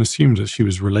 so we can assume that she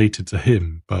was related to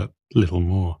him, but little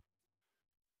more.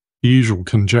 The usual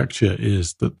conjecture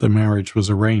is that the marriage was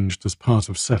arranged as part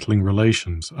of settling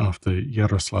relations after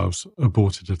Yaroslav's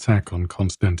aborted attack on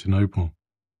Constantinople.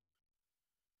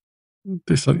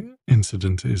 This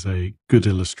incident is a good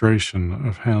illustration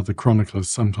of how the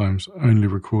chroniclers sometimes only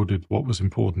recorded what was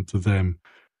important to them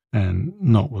and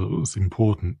not what was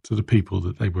important to the people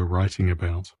that they were writing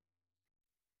about.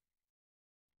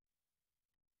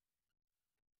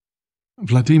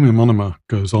 Vladimir Monomakh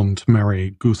goes on to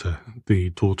marry Gutha, the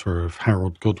daughter of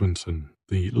Harold Godwinson,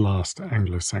 the last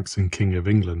Anglo-Saxon king of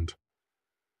England.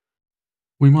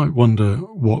 We might wonder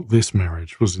what this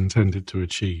marriage was intended to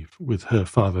achieve. With her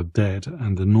father dead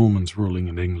and the Normans ruling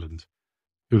in England,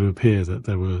 it would appear that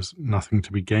there was nothing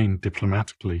to be gained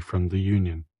diplomatically from the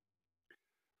union.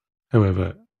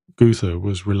 However, Gutha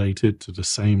was related to the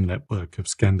same network of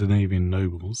Scandinavian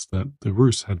nobles that the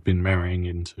Rus had been marrying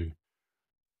into.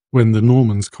 When the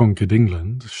Normans conquered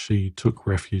England, she took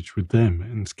refuge with them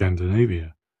in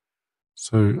Scandinavia.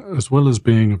 So, as well as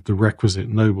being of the requisite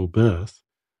noble birth,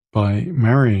 by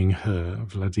marrying her,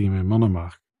 Vladimir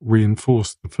Monomakh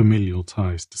reinforced the familial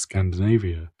ties to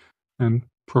Scandinavia and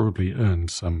probably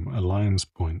earned some alliance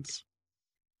points.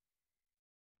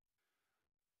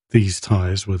 These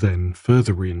ties were then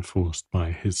further reinforced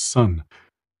by his son,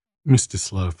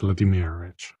 Mstislav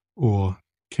Vladimirovich, or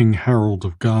King Harold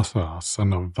of Gotha,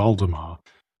 son of Valdemar,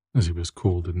 as he was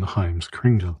called in the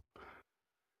Heimskringla.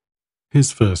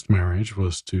 His first marriage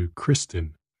was to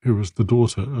Kristin, who was the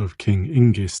daughter of King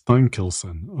Inge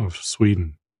Steinkilsson of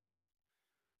Sweden.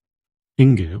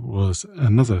 Inge was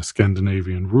another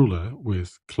Scandinavian ruler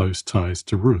with close ties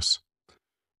to Rus.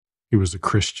 He was a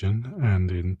Christian,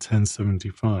 and in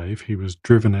 1075 he was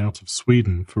driven out of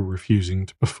Sweden for refusing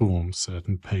to perform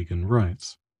certain pagan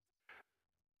rites.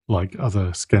 Like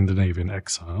other Scandinavian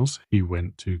exiles, he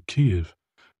went to Kiev.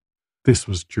 This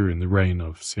was during the reign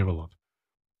of Vsevolod.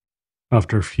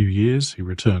 After a few years, he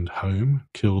returned home,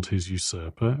 killed his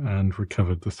usurper, and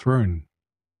recovered the throne.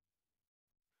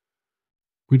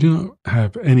 We do not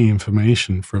have any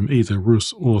information from either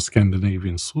Rus or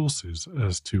Scandinavian sources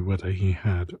as to whether he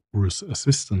had Rus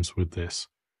assistance with this,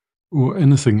 or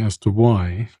anything as to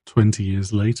why, 20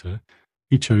 years later,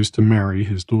 he chose to marry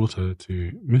his daughter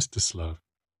to Mstislav.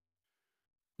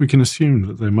 We can assume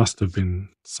that there must have been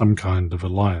some kind of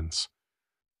alliance.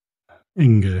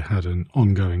 Inge had an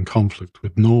ongoing conflict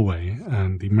with Norway,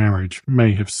 and the marriage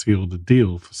may have sealed a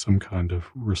deal for some kind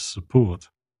of Rus support.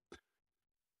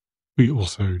 We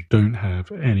also don't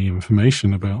have any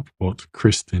information about what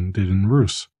Kristin did in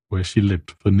Rus, where she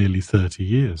lived for nearly 30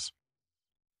 years.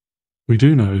 We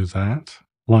do know that,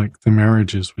 like the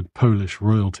marriages with Polish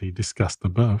royalty discussed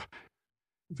above,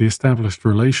 the established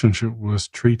relationship was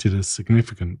treated as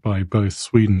significant by both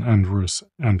Sweden and Rus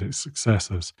and its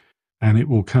successors, and it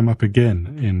will come up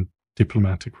again in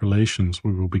diplomatic relations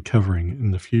we will be covering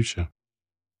in the future.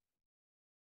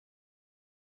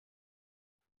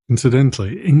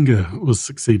 Incidentally, Inge was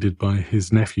succeeded by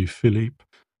his nephew Philip,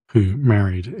 who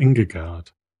married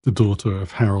Ingegard, the daughter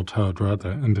of Harald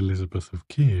Hardrada and Elizabeth of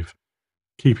Kiev,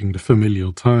 keeping the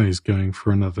familial ties going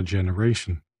for another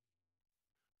generation.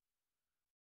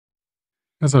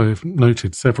 As I've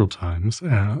noted several times,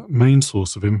 our main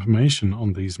source of information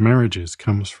on these marriages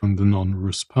comes from the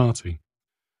non-Rus party.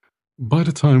 By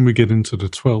the time we get into the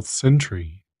 12th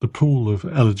century, the pool of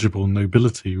eligible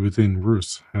nobility within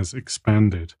Rus has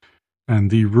expanded,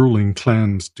 and the ruling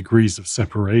clan's degrees of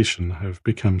separation have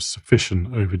become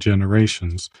sufficient over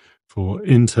generations for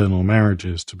internal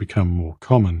marriages to become more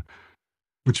common,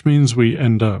 which means we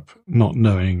end up not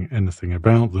knowing anything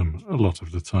about them a lot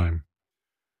of the time.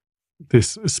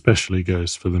 This especially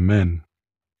goes for the men.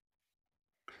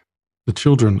 The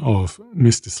children of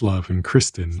Mstislav and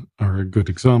Kristin are a good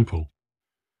example.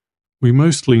 We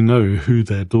mostly know who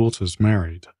their daughters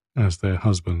married, as their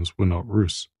husbands were not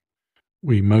Rus.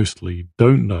 We mostly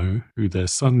don't know who their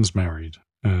sons married,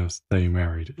 as they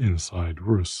married inside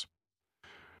Rus.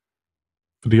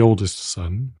 For the oldest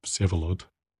son, Vsevolod,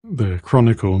 the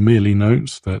chronicle merely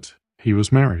notes that he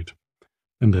was married,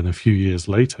 and then a few years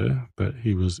later that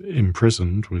he was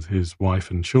imprisoned with his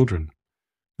wife and children.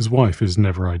 His wife is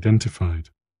never identified.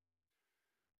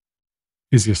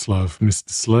 Izyaslav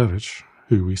Mstislavich,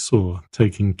 who we saw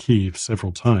taking Kiev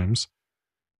several times,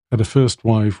 had a first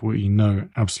wife we know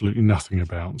absolutely nothing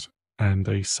about, and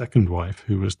a second wife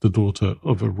who was the daughter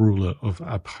of a ruler of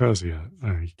Abkhazia,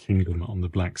 a kingdom on the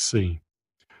Black Sea.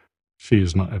 She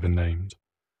is not ever named.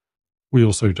 We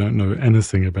also don't know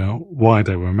anything about why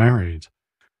they were married.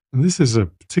 And this is a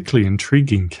particularly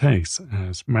intriguing case,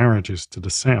 as marriages to the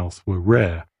south were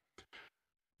rare.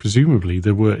 Presumably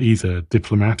there were either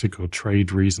diplomatic or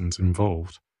trade reasons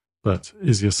involved, but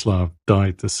Izyaslav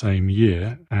died the same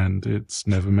year, and it's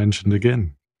never mentioned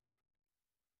again.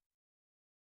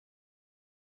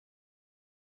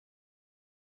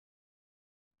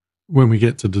 When we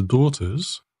get to the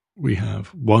daughters, we have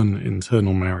one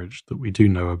internal marriage that we do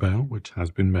know about, which has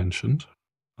been mentioned.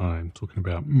 I'm talking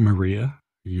about Maria,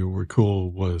 who you'll recall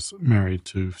was married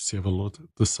to Vsevolod,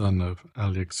 the son of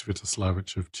Alex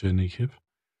Sviatoslavich of Chernihiv.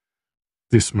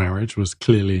 This marriage was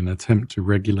clearly an attempt to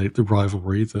regulate the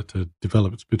rivalry that had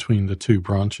developed between the two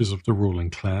branches of the ruling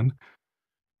clan.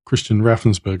 Christian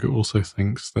Raffensperger also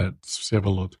thinks that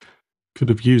Vsevolod could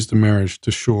have used the marriage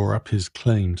to shore up his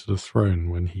claim to the throne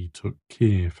when he took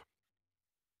Kiev.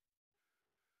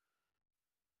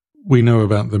 We know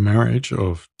about the marriage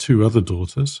of two other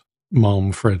daughters,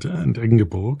 Malmfred and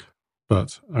Ingeborg,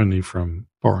 but only from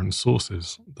foreign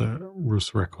sources. The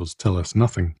Rus records tell us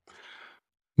nothing.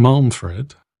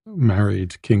 Malmfred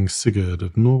married King Sigurd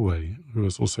of Norway, who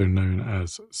was also known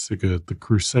as Sigurd the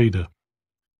Crusader.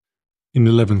 In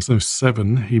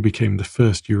 1107, he became the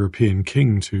first European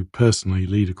king to personally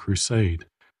lead a crusade,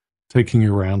 taking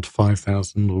around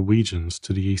 5,000 Norwegians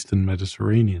to the eastern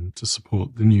Mediterranean to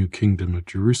support the new Kingdom of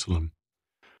Jerusalem.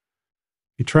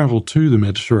 He travelled to the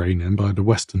Mediterranean by the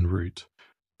western route,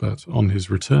 but on his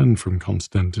return from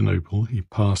Constantinople he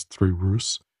passed through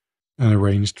Rus and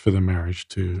arranged for the marriage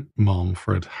to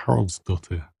Malmfred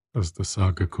Haraldsdottir, as the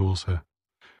saga calls her.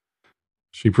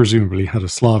 She presumably had a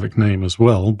Slavic name as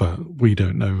well, but we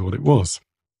don't know what it was.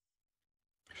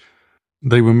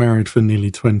 They were married for nearly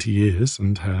 20 years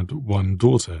and had one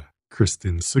daughter,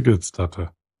 Kristin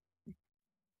Sigurdsdottir.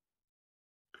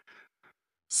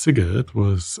 Sigurd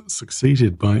was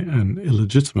succeeded by an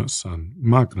illegitimate son,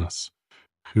 Magnus,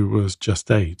 who was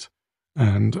just 8,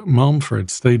 and Malmfred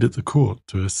stayed at the court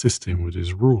to assist him with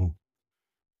his rule.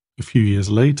 A few years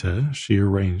later, she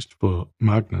arranged for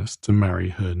Magnus to marry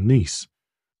her niece,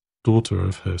 daughter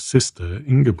of her sister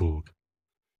Ingeborg.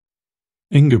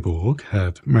 Ingeborg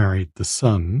had married the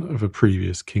son of a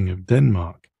previous king of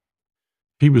Denmark.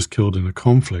 He was killed in a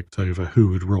conflict over who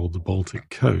would rule the Baltic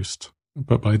coast,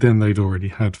 but by then they'd already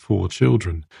had 4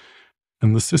 children,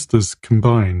 and the sisters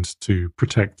combined to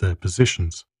protect their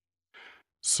positions.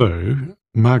 So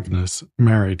Magnus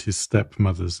married his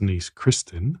stepmother's niece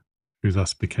Kristin, who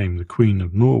thus became the Queen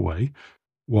of Norway,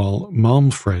 while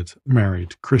Malmfred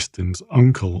married Kristin's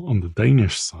uncle on the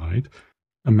Danish side,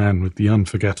 a man with the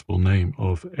unforgettable name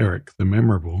of Eric the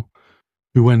Memorable,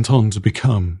 who went on to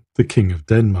become the King of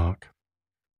Denmark.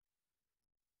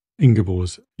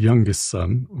 Ingeborg's youngest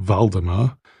son,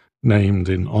 Valdemar, named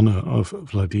in honor of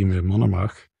Vladimir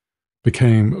Monomach,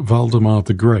 became Valdemar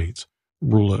the Great,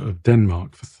 ruler of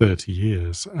Denmark for 30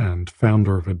 years and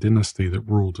founder of a dynasty that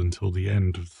ruled until the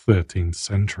end of the 13th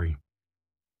century.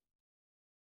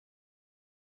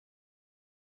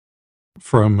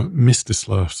 From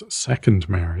Mstislav's second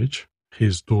marriage,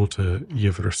 his daughter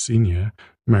Yevrosynia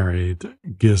married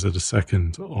Girza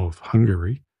II of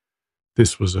Hungary.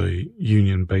 This was a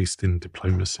union based in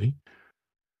diplomacy.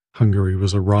 Hungary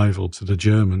was a rival to the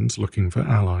Germans looking for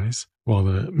allies, while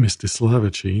the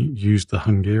Mstislavici used the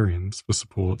Hungarians for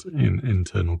support in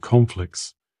internal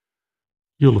conflicts.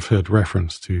 You'll have heard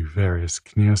reference to various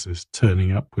knyazes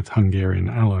turning up with Hungarian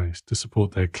allies to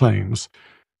support their claims,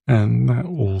 and that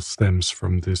all stems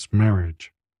from this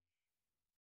marriage.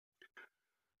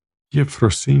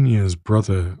 Yevrosynia's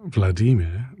brother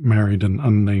Vladimir married an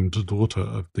unnamed daughter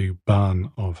of the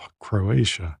Ban of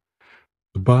Croatia.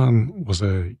 The Ban was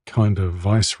a kind of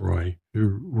viceroy who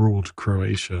ruled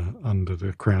Croatia under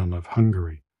the crown of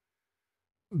Hungary.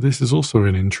 This is also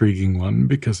an intriguing one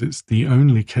because it's the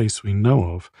only case we know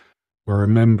of where a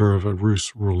member of a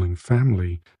Rus ruling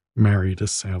family married a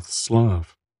South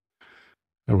Slav.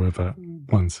 However,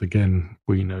 once again,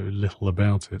 we know little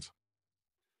about it.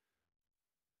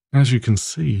 As you can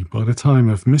see, by the time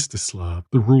of Mstislav,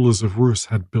 the rulers of Rus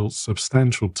had built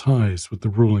substantial ties with the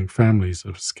ruling families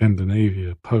of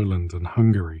Scandinavia, Poland, and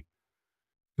Hungary.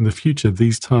 In the future,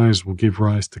 these ties will give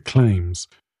rise to claims,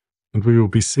 and we will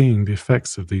be seeing the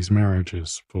effects of these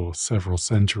marriages for several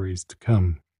centuries to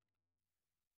come.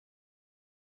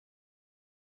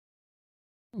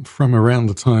 From around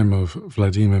the time of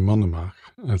Vladimir Monomach,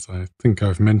 as I think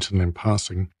I've mentioned in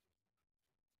passing,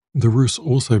 the Rus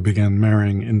also began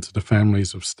marrying into the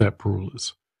families of steppe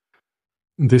rulers.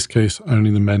 In this case,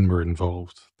 only the men were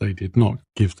involved. They did not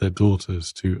give their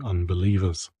daughters to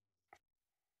unbelievers.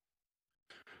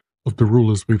 Of the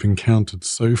rulers we've encountered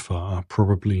so far,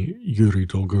 probably Yuri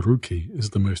Dolgoruki is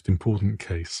the most important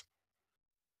case.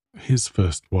 His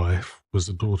first wife was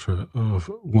a daughter of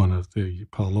one of the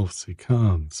Pavlovci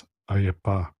Khans,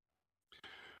 Ayepa.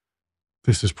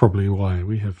 This is probably why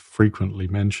we have frequently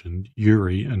mentioned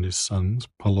Yuri and his sons'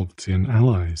 Pavlovcian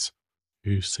allies,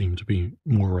 who seem to be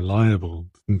more reliable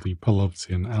than the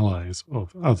Pavlovcian allies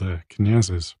of other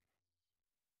knyazes.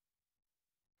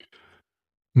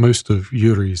 Most of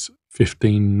Yuri's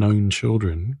 15 known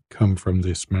children come from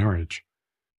this marriage,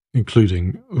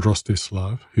 including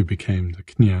Rostislav, who became the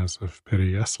knyaz of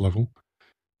Pereyaslavl,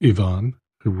 Ivan,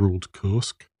 who ruled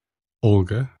Kursk,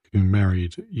 Olga, who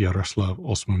married Yaroslav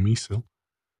Osmomyśl,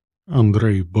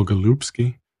 Andrei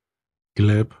Bogolubsky,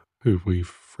 Gleb, who we've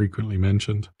frequently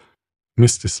mentioned,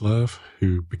 Mstislav,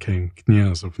 who became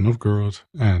knyaz of Novgorod,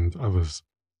 and others.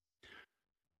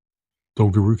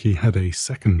 Dolgoruki had a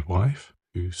second wife,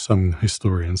 who some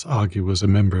historians argue was a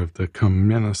member of the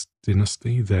Komnenos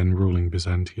dynasty then ruling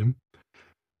Byzantium.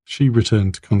 She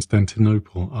returned to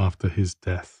Constantinople after his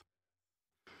death.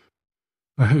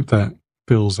 I hope that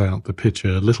fills out the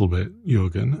picture a little bit,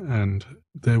 Jürgen, and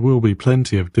there will be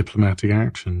plenty of diplomatic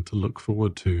action to look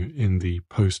forward to in the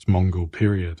post-Mongol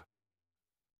period.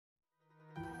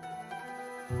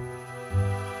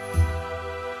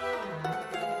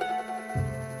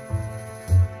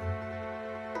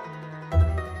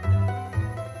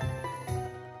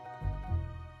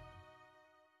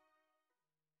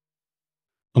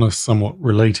 On a somewhat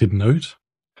related note,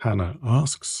 Hannah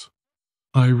asks,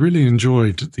 I really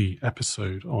enjoyed the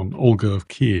episode on Olga of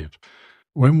Kiev.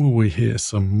 When will we hear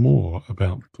some more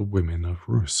about the women of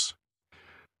Rus?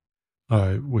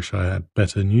 I wish I had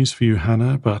better news for you,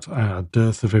 Hannah, but our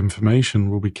dearth of information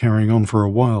will be carrying on for a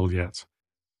while yet.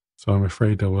 So I'm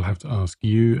afraid I will have to ask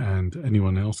you and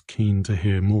anyone else keen to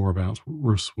hear more about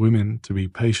Rus women to be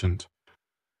patient.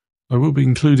 I will be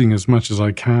including as much as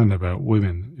I can about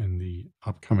women in the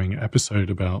upcoming episode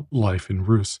about life in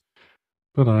Rus,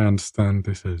 but I understand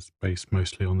this is based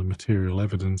mostly on the material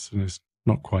evidence and is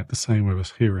not quite the same with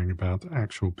us hearing about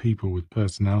actual people with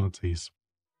personalities.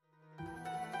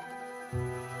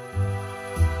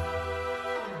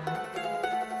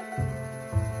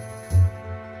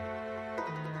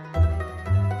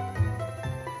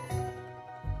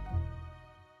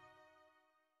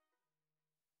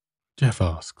 Jeff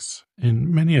asks,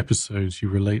 in many episodes you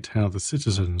relate how the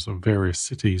citizens of various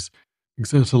cities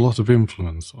exert a lot of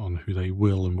influence on who they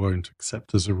will and won't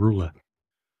accept as a ruler.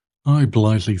 I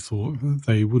blithely thought that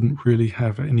they wouldn't really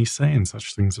have any say in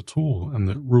such things at all, and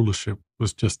that rulership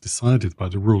was just decided by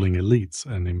the ruling elites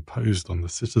and imposed on the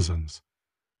citizens.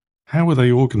 How were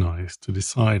they organized to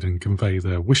decide and convey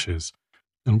their wishes,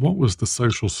 and what was the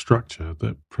social structure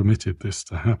that permitted this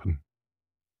to happen?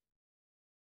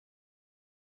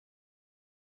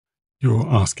 You're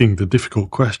asking the difficult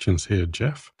questions here,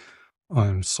 Jeff.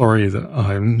 I'm sorry that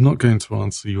I'm not going to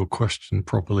answer your question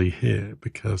properly here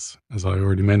because, as I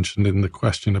already mentioned in the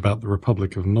question about the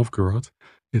Republic of Novgorod,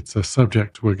 it's a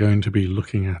subject we're going to be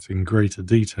looking at in greater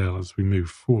detail as we move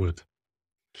forward.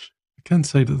 I can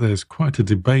say that there's quite a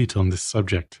debate on this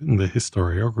subject in the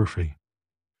historiography.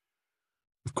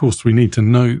 Of course, we need to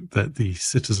note that the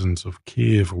citizens of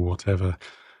Kiev or whatever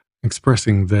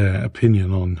expressing their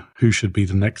opinion on who should be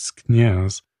the next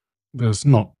knyaz does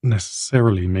not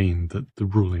necessarily mean that the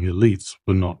ruling elites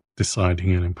were not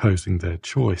deciding and imposing their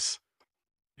choice.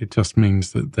 It just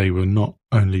means that they were not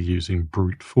only using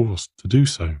brute force to do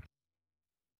so.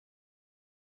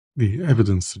 The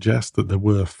evidence suggests that there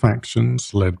were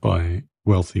factions led by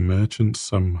wealthy merchants,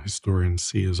 some historians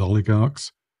see as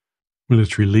oligarchs,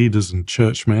 military leaders and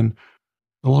churchmen,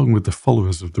 along with the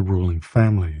followers of the ruling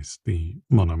families, the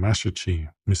Monomashichi,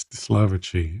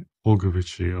 Mstislavichi,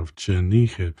 Olgovichi of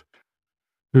Chernihiv,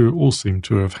 who all seem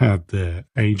to have had their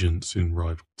agents in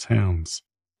rival towns.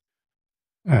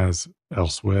 As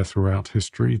elsewhere throughout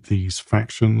history, these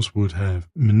factions would have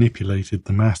manipulated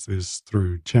the masses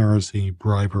through charity,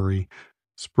 bribery,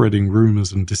 spreading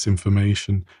rumors and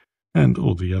disinformation, and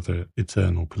all the other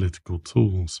eternal political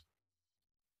tools.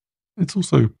 It's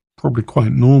also probably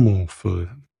quite normal for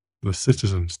the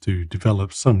citizens to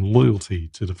develop some loyalty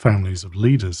to the families of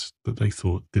leaders that they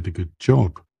thought did a good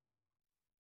job.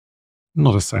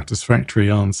 Not a satisfactory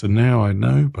answer now, I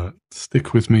know, but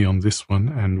stick with me on this one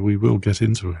and we will get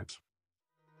into it.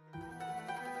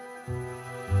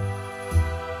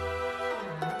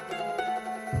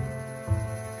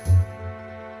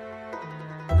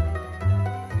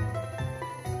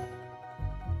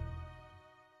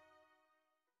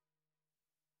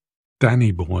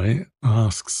 Danny Boy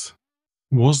asks,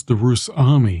 was the Rus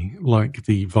army like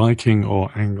the Viking or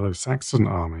Anglo-Saxon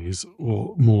armies,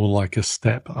 or more like a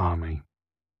steppe army?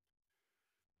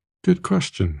 Good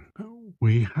question.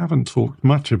 We haven't talked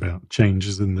much about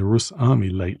changes in the Rus army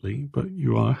lately, but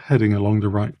you are heading along the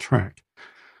right track.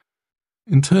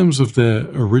 In terms of their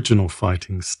original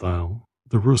fighting style,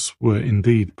 the Rus were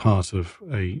indeed part of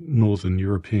a northern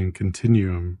European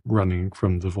continuum running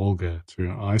from the Volga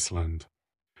to Iceland.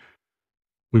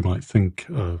 We might think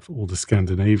of all the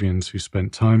Scandinavians who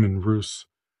spent time in Rus,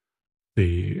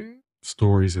 the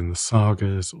stories in the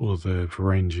sagas, or the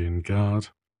Varangian Guard.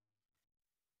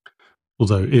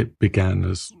 Although it began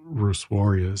as Rus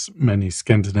warriors, many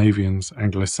Scandinavians,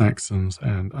 Anglo-Saxons,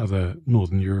 and other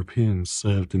Northern Europeans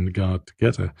served in the Guard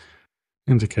together,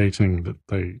 indicating that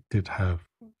they did have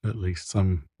at least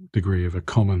some degree of a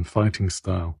common fighting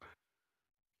style.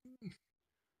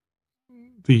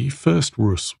 The first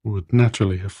Rus would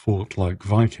naturally have fought like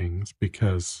Vikings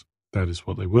because that is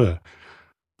what they were.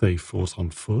 They fought on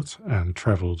foot and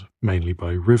travelled mainly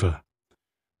by river.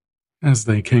 As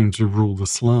they came to rule the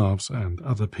Slavs and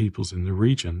other peoples in the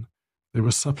region, they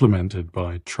were supplemented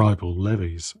by tribal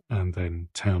levies and then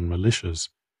town militias,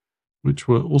 which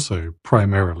were also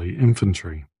primarily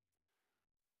infantry.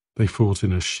 They fought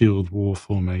in a shield war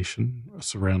formation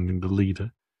surrounding the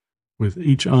leader, with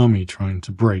each army trying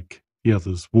to break the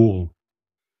other's wall.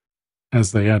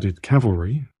 As they added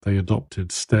cavalry, they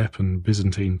adopted steppe and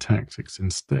Byzantine tactics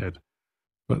instead,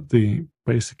 but the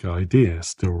basic idea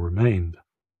still remained.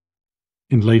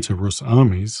 In later Rus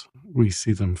armies, we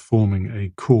see them forming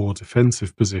a core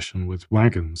defensive position with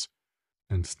wagons,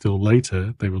 and still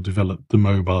later they will develop the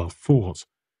mobile fort,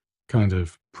 kind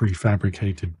of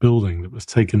prefabricated building that was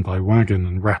taken by wagon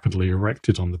and rapidly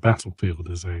erected on the battlefield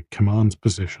as a command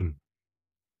position.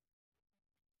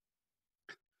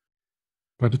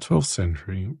 By the 12th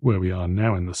century, where we are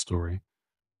now in the story,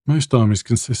 most armies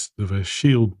consisted of a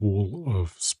shield wall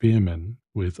of spearmen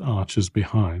with archers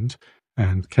behind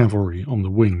and cavalry on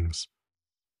the wings.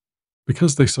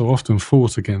 Because they so often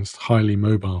fought against highly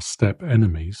mobile steppe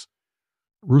enemies,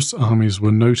 Rus armies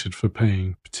were noted for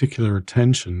paying particular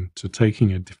attention to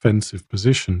taking a defensive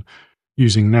position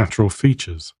using natural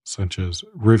features such as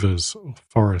rivers,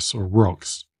 forests, or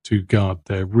rocks to guard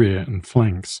their rear and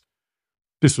flanks.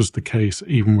 This was the case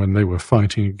even when they were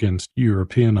fighting against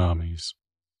European armies.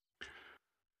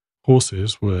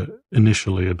 Horses were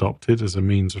initially adopted as a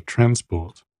means of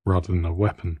transport rather than a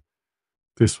weapon.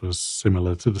 This was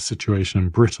similar to the situation in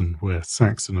Britain, where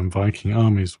Saxon and Viking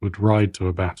armies would ride to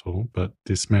a battle but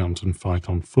dismount and fight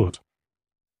on foot.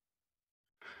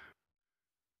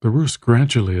 The Rus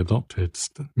gradually adopted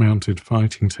mounted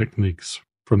fighting techniques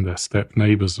from their steppe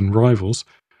neighbours and rivals,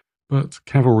 but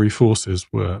cavalry forces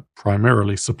were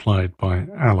primarily supplied by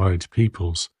allied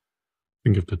peoples.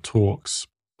 Think of the Turks,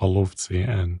 Polovtsi,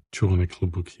 and Chorny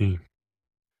Klubuki.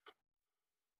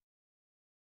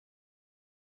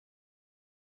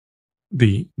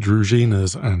 The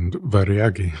družinas and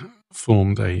variagi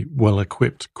formed a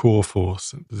well-equipped core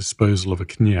force at the disposal of a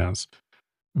knyaz,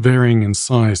 varying in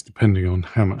size depending on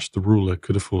how much the ruler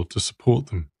could afford to support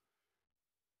them.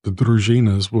 The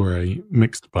družinas were a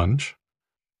mixed bunch.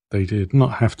 They did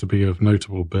not have to be of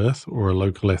notable birth or a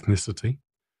local ethnicity.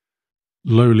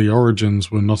 Lowly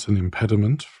origins were not an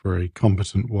impediment for a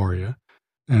competent warrior,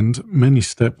 and many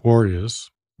steppe warriors,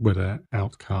 whether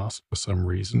outcast for some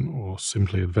reason or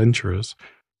simply adventurers,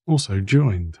 also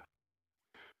joined.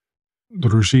 The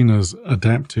družinas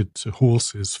adapted to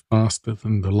horses faster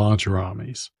than the larger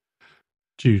armies,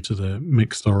 due to the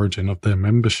mixed origin of their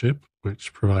membership,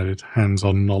 which provided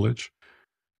hands-on knowledge,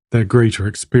 their greater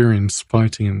experience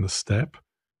fighting in the steppe,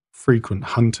 frequent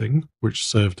hunting, which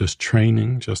served as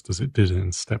training just as it did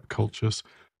in steppe cultures,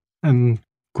 and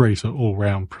greater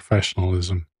all-round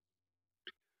professionalism.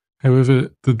 However,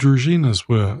 the družinas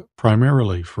were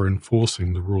primarily for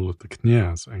enforcing the rule of the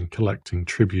knyaz and collecting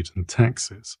tribute and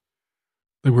taxes.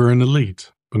 They were an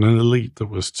elite, but an elite that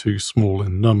was too small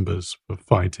in numbers for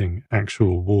fighting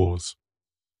actual wars.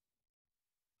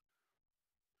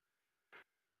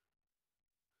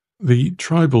 The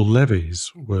tribal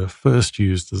levies were first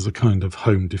used as a kind of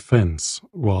home defense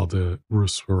while the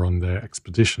Rus were on their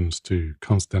expeditions to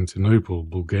Constantinople,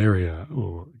 Bulgaria,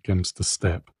 or against the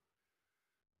steppe.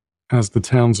 As the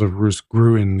towns of Rus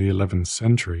grew in the 11th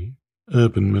century,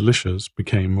 urban militias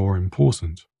became more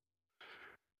important.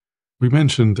 We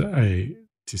mentioned a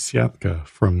Tisyatka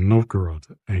from Novgorod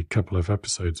a couple of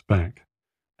episodes back,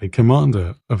 a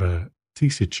commander of a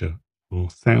Tisicha, or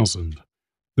 1,000,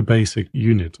 the basic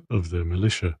unit of the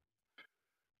militia.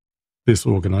 This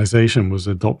organization was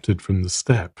adopted from the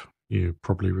steppe. You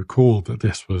probably recall that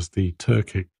this was the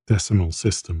Turkic decimal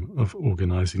system of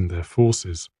organizing their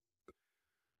forces.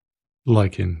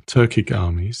 Like in Turkic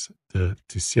armies, the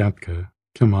Tisyatka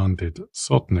commanded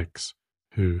sotniks,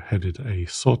 who headed a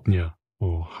sotnya,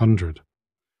 or 100.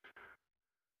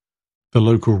 The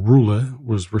local ruler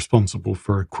was responsible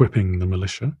for equipping the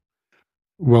militia.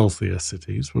 Wealthier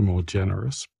cities were more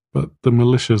generous, but the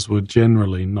militias were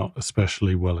generally not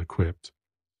especially well equipped.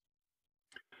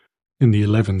 In the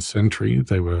 11th century,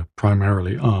 they were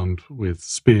primarily armed with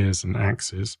spears and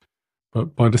axes,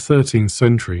 but by the 13th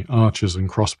century, archers and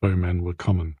crossbowmen were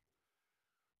common.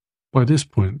 By this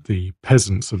point, the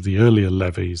peasants of the earlier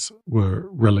levies were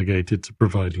relegated to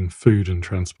providing food and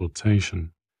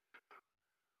transportation.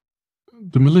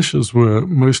 The militias were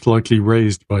most likely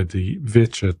raised by the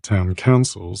Vecha town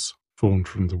councils, formed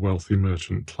from the wealthy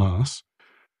merchant class.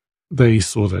 They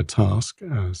saw their task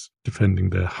as defending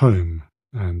their home,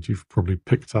 and you've probably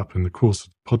picked up in the course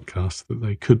of the podcast that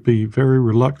they could be very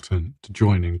reluctant to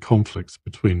join in conflicts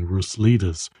between Rus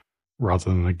leaders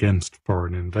rather than against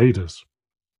foreign invaders.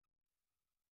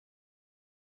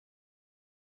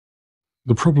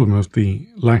 The problem of the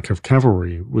lack of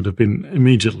cavalry would have been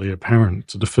immediately apparent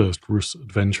to the first Rus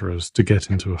adventurers to get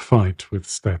into a fight with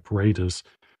steppe raiders,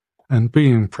 and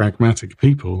being pragmatic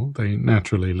people, they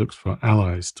naturally looked for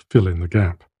allies to fill in the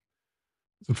gap.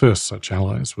 The first such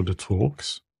allies were the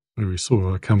Turks, who we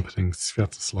saw accompanying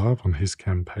Sviatoslav on his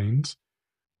campaigns.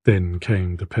 Then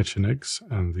came the Pechenegs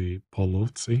and the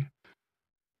Polovtsi.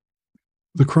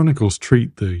 The chronicles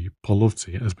treat the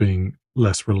Polovtsi as being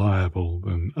less reliable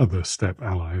than other steppe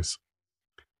allies.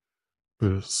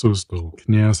 The Suzdal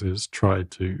knyazes tried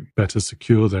to better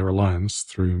secure their alliance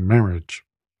through marriage.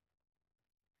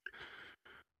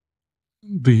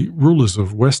 The rulers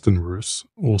of Western Rus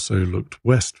also looked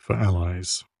west for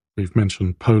allies. We've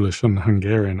mentioned Polish and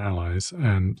Hungarian allies,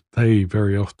 and they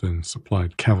very often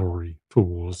supplied cavalry for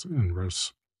wars in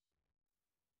Rus.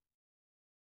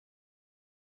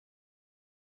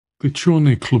 The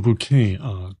Chorny Klubuki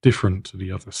are different to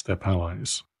the other steppe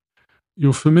allies.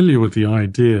 You're familiar with the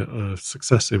idea of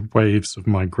successive waves of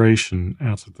migration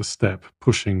out of the steppe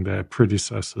pushing their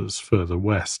predecessors further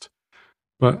west,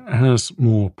 but as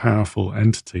more powerful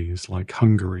entities like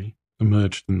Hungary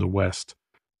emerged in the west,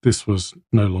 this was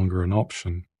no longer an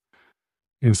option.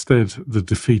 Instead, the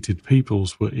defeated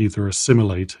peoples were either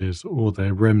assimilated or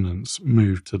their remnants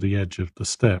moved to the edge of the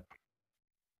steppe.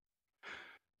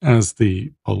 As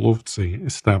the Polovtsi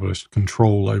established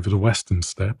control over the western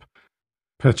steppe,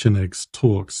 Pechenegs,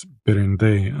 Turks,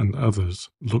 Berendei, and others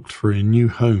looked for a new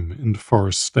home in the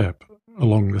forest steppe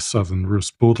along the southern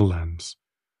Rus borderlands,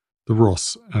 the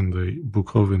Ros and the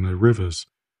Bukovina rivers,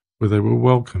 where they were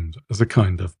welcomed as a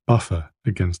kind of buffer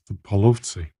against the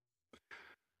Polovtsi.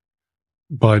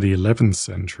 By the 11th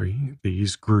century,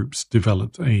 these groups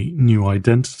developed a new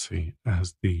identity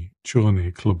as the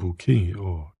Chorny Klobuki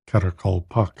or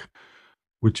Karakolpak,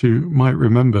 which you might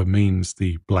remember means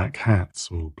the black hats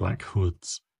or black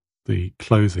hoods, the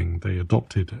clothing they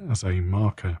adopted as a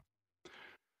marker.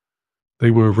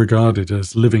 They were regarded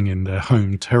as living in their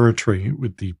home territory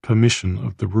with the permission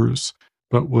of the Rus,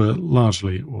 but were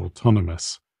largely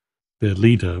autonomous. Their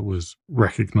leader was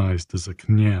recognized as a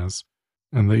knyaz,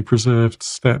 and they preserved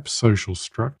steppe social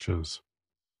structures.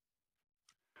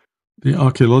 The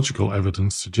archaeological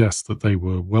evidence suggests that they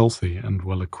were wealthy and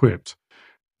well equipped,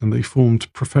 and they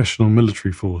formed professional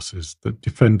military forces that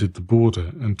defended the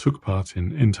border and took part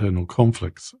in internal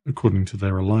conflicts according to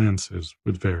their alliances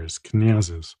with various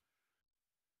knyazes.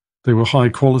 They were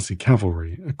high-quality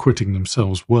cavalry, acquitting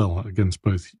themselves well against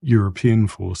both European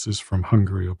forces from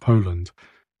Hungary or Poland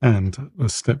and the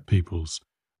steppe peoples,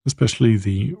 especially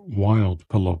the wild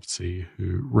Polovtsi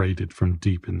who raided from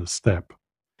deep in the steppe.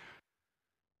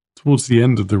 Towards the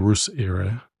end of the Rus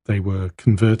era, they were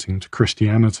converting to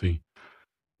Christianity,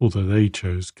 although they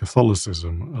chose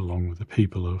Catholicism along with the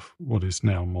people of what is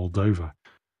now Moldova.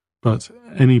 But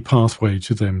any pathway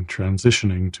to them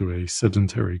transitioning to a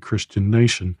sedentary Christian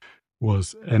nation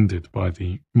was ended by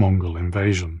the Mongol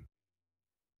invasion.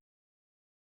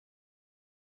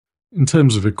 In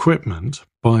terms of equipment,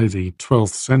 by the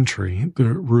 12th century,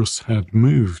 the Rus had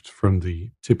moved from the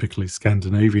typically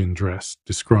Scandinavian dress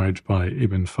described by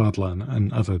Ibn Fadlan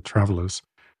and other travellers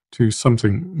to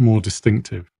something more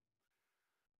distinctive.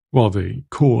 While the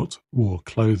court wore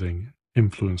clothing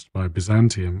influenced by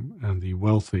Byzantium and the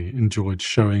wealthy enjoyed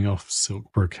showing off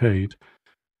silk brocade,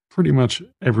 pretty much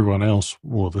everyone else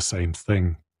wore the same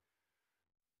thing.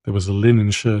 There was a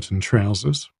linen shirt and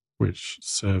trousers, which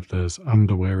served as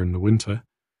underwear in the winter,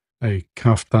 a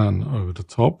kaftan over the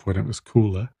top when it was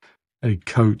cooler, a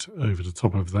coat over the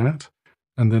top of that,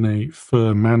 and then a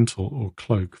fur mantle or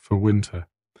cloak for winter.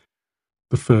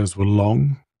 The furs were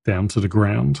long, down to the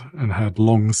ground, and had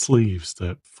long sleeves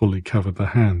that fully covered the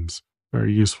hands,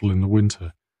 very useful in the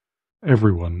winter.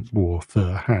 Everyone wore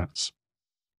fur hats.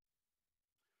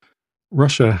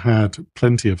 Russia had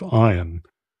plenty of iron,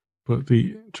 but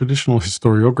the traditional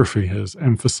historiography has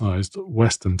emphasized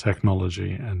Western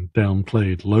technology and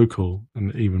downplayed local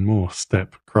and even more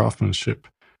steppe craftsmanship,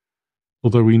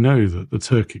 although we know that the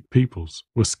Turkic peoples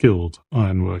were skilled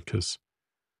ironworkers.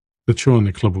 The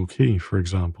Chorny Klobuki, for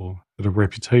example, had a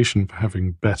reputation for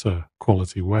having better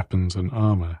quality weapons and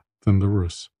armor than the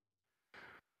Rus.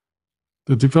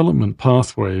 The development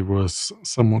pathway was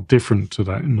somewhat different to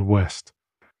that in the West.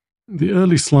 The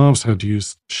early Slavs had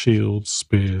used shields,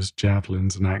 spears,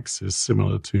 javelins, and axes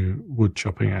similar to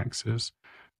wood-chopping axes,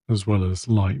 as well as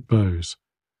light bows.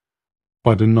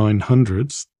 By the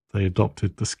 900s, they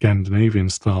adopted the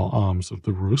Scandinavian-style arms of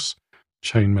the Rus,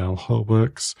 chainmail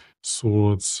hauberks,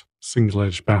 swords,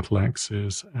 single-edged battle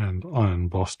axes, and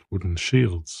iron-bossed wooden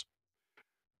shields.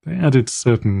 They added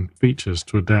certain features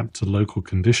to adapt to local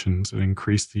conditions and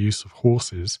increased the use of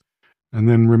horses, and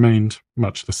then remained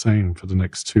much the same for the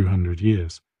next 200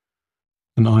 years.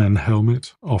 An iron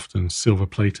helmet, often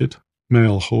silver-plated,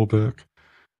 mail hauberk,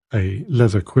 a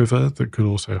leather quiver that could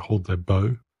also hold their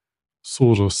bow,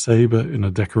 sword or saber in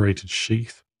a decorated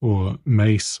sheath, or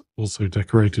mace also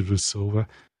decorated with silver,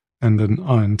 and an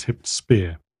iron-tipped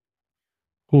spear.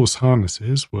 Horse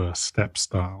harnesses were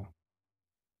steppe-style.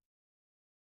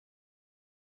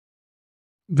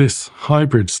 This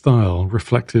hybrid style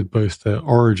reflected both their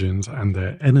origins and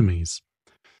their enemies.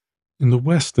 In the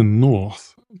west and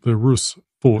north, the Rus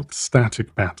fought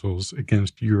static battles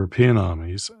against European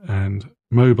armies and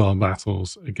mobile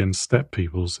battles against steppe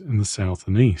peoples in the south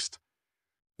and east,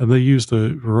 and they used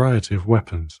a variety of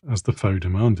weapons as the foe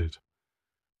demanded.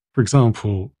 For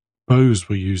example, bows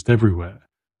were used everywhere,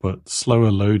 but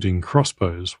slower loading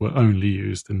crossbows were only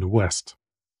used in the west.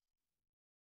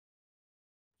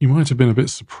 You might have been a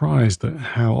bit surprised at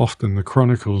how often the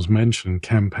chronicles mention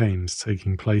campaigns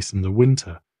taking place in the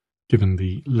winter, given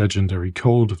the legendary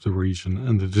cold of the region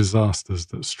and the disasters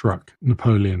that struck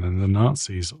Napoleon and the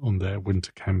Nazis on their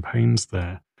winter campaigns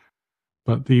there.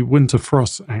 But the winter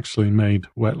frosts actually made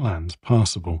wetlands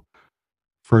passable.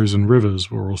 Frozen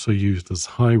rivers were also used as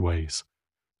highways.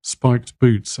 Spiked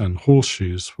boots and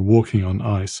horseshoes for walking on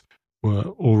ice were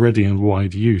already in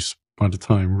wide use by the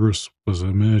time Rus was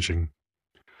emerging.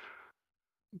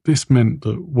 This meant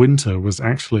that winter was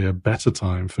actually a better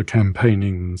time for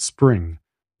campaigning than spring,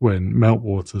 when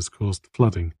meltwaters caused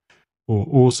flooding, or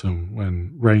autumn,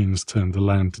 when rains turned the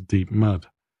land to deep mud.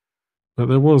 But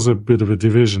there was a bit of a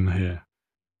division here.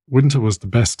 Winter was the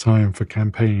best time for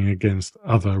campaigning against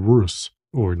other Rus,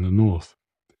 or in the north.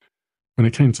 When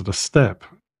it came to the steppe,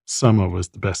 summer was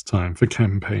the best time for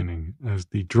campaigning, as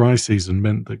the dry season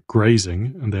meant that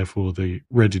grazing, and therefore the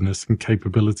readiness and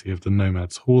capability of the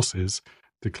nomads' horses,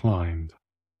 declined.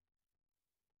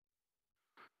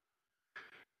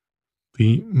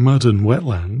 The mud and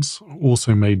wetlands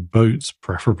also made boats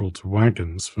preferable to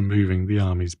wagons for moving the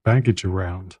army's baggage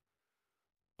around.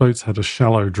 Boats had a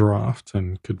shallow draft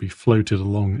and could be floated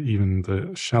along even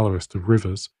the shallowest of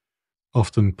rivers,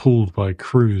 often pulled by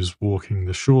crews walking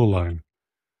the shoreline.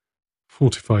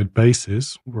 Fortified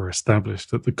bases were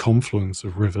established at the confluence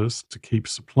of rivers to keep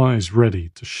supplies ready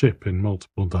to ship in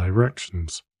multiple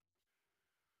directions.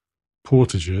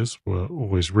 Portages were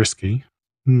always risky,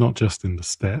 not just in the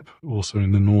steppe, also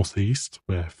in the northeast,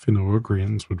 where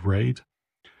Finno-Ugrians would raid.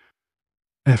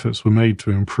 Efforts were made to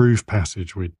improve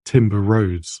passage with timber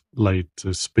roads laid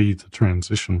to speed the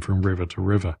transition from river to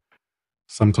river.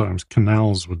 Sometimes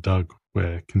canals were dug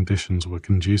where conditions were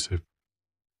conducive.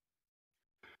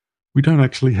 We don't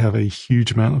actually have a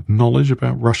huge amount of knowledge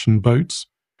about Russian boats.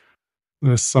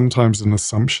 There's sometimes an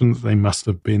assumption that they must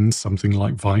have been something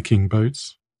like Viking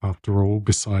boats. After all,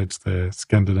 besides their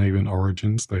Scandinavian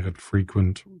origins, they had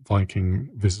frequent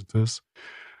Viking visitors.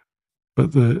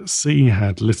 But the sea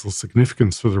had little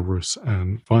significance for the Rus,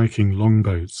 and Viking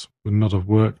longboats would not have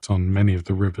worked on many of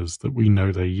the rivers that we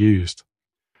know they used.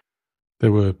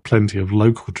 There were plenty of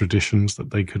local traditions that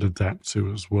they could adapt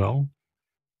to as well.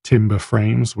 Timber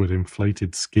frames with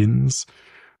inflated skins,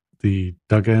 the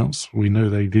dugouts we know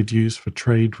they did use for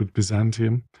trade with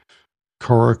Byzantium,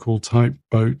 coracle-type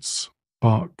boats,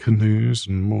 bark canoes,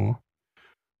 and more.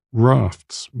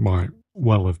 Rafts might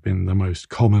well have been the most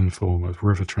common form of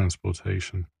river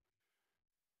transportation.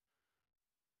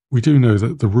 We do know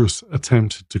that the Rus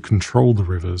attempted to control the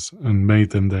rivers and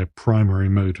made them their primary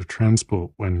mode of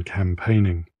transport when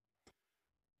campaigning.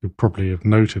 You probably have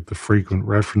noted the frequent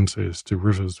references to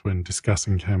rivers when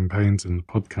discussing campaigns in the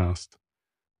podcast.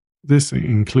 This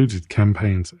included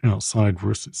campaigns outside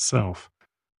Rus itself.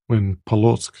 When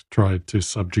Polotsk tried to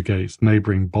subjugate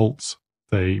neighboring Balts,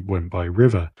 they went by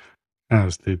river,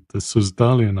 as did the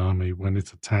Suzdalian army when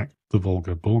it attacked the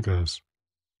Volga Bulgars.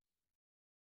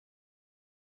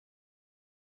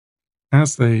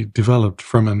 As they developed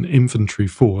from an infantry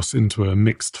force into a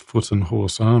mixed foot and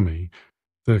horse army,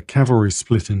 the cavalry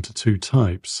split into two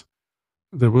types.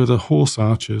 There were the horse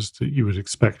archers that you would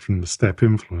expect from the steppe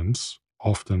influence.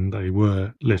 Often they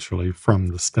were literally from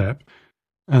the steppe.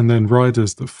 And then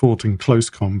riders that fought in close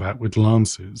combat with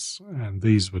lances, and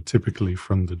these were typically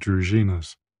from the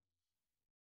družinas.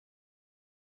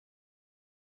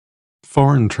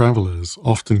 Foreign travellers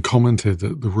often commented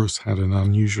that the Rus had an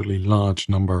unusually large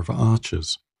number of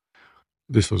archers.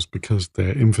 This was because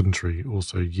their infantry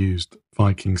also used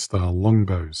Viking-style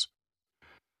longbows.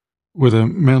 Whether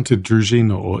mounted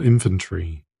družina or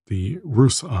infantry, the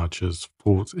Rus archers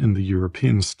fought in the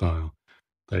European style.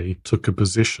 They took a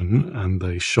position and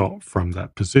they shot from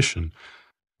that position,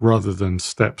 rather than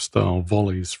steppe-style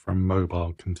volleys from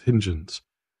mobile contingents.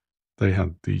 They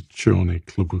had the Chorny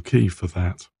Klubuki for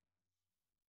that.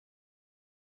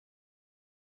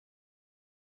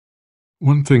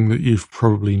 One thing that you've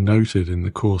probably noted in the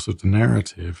course of the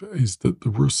narrative is that the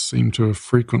Rus seem to have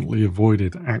frequently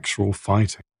avoided actual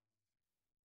fighting.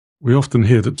 We often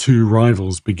hear that two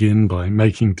rivals begin by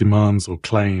making demands or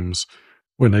claims.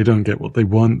 When they don't get what they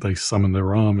want, they summon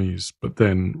their armies, but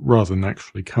then, rather than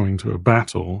actually coming to a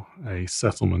battle, a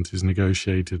settlement is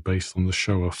negotiated based on the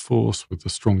show of force, with the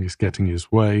strongest getting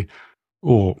his way,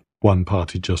 or one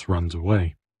party just runs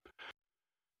away.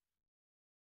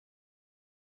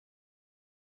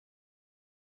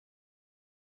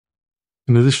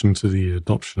 In addition to the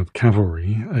adoption of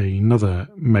cavalry, another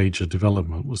major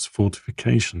development was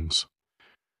fortifications.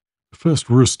 The first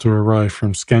Rus to arrive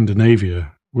from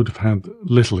Scandinavia would have had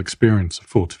little experience of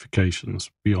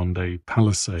fortifications beyond a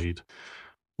palisade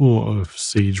or of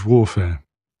siege warfare.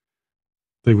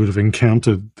 They would have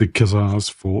encountered the Khazars'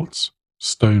 forts,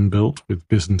 stone-built with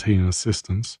Byzantine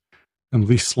assistance, and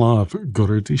the Slav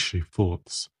Gorodishi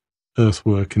forts,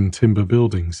 earthwork and timber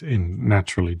buildings in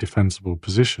naturally defensible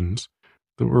positions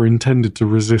that were intended to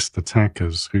resist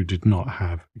attackers who did not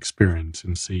have experience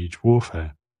in siege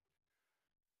warfare.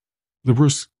 The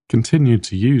Rus continued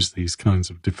to use these kinds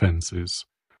of defences,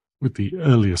 with the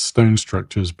earliest stone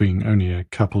structures being only a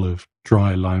couple of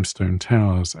dry limestone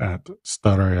towers at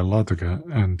Staraya Ladoga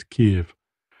and Kiev.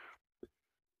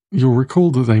 You'll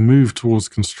recall that they moved towards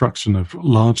construction of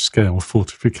large-scale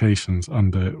fortifications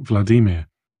under Vladimir.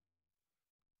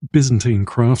 Byzantine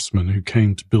craftsmen who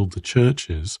came to build the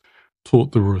churches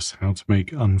taught the Rus how to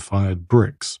make unfired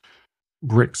bricks.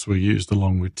 Bricks were used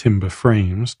along with timber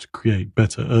frames to create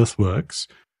better earthworks,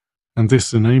 and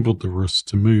this enabled the Rus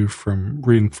to move from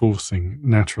reinforcing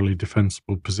naturally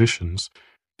defensible positions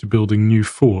to building new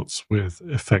forts with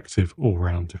effective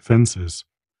all-round defences.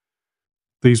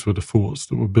 These were the forts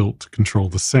that were built to control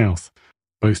the south,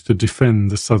 both to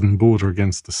defend the southern border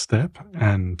against the steppe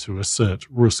and to assert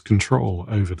Rus control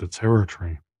over the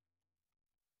territory.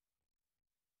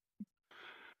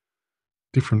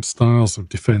 Different styles of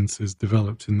defences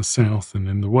developed in the south and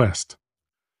in the west.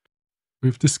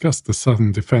 We've discussed the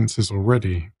southern defences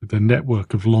already, with their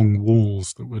network of long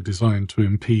walls that were designed to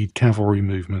impede cavalry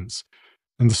movements,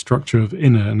 and the structure of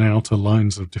inner and outer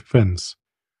lines of defence.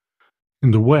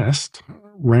 In the west,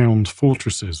 round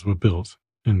fortresses were built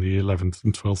in the 11th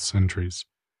and 12th centuries.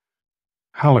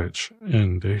 Halych,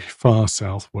 in the far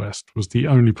southwest, was the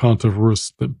only part of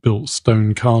Rus that built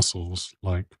stone castles,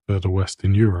 like further west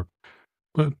in Europe,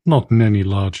 but not in any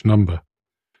large number.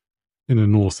 In the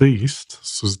northeast,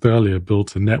 Susdalia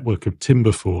built a network of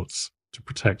timber forts to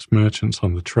protect merchants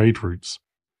on the trade routes.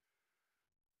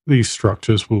 These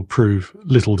structures will prove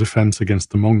little defense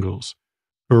against the Mongols,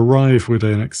 who arrive with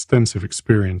an extensive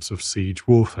experience of siege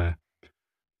warfare.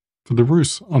 For the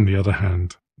Rus, on the other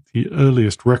hand, the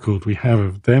earliest record we have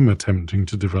of them attempting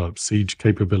to develop siege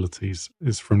capabilities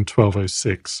is from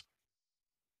 1206,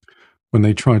 when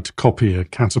they tried to copy a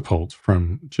catapult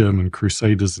from German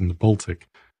crusaders in the Baltic,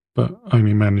 but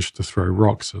only managed to throw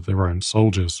rocks at their own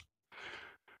soldiers.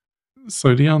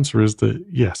 So the answer is that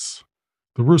yes,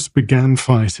 the Rus began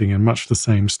fighting in much the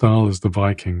same style as the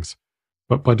Vikings,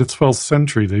 but by the 12th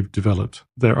century they've developed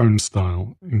their own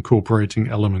style, incorporating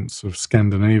elements of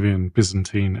Scandinavian,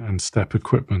 Byzantine and steppe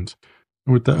equipment,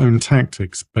 and with their own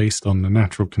tactics based on the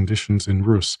natural conditions in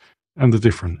Rus and the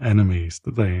different enemies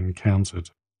that they encountered.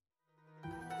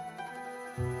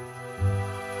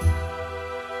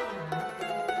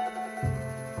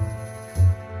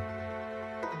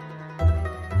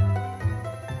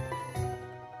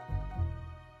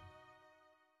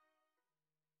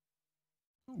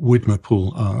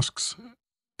 Widmerpool asks,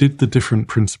 did the different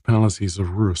principalities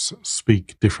of Rus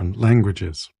speak different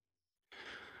languages?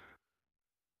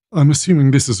 I'm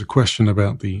assuming this is a question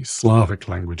about the Slavic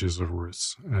languages of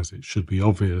Rus, as it should be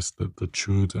obvious that the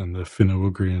Chud and the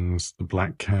Finno-Ugrians, the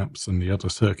Black Caps and the other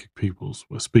Turkic peoples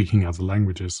were speaking other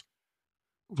languages.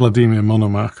 Vladimir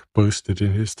Monomakh boasted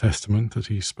in his testament that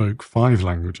he spoke 5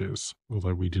 languages,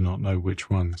 although we do not know which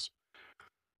ones.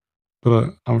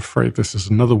 But I'm afraid this is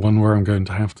another one where I'm going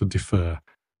to have to defer.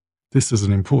 This is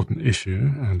an important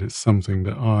issue, and it's something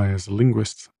that I, as a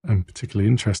linguist, am particularly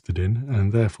interested in,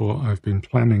 and therefore I've been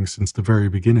planning since the very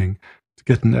beginning to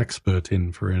get an expert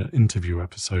in for an interview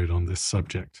episode on this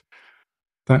subject.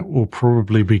 That will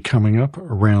probably be coming up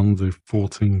around the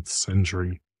 14th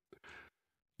century.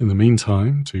 In the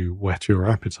meantime, to whet your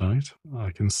appetite,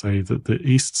 I can say that the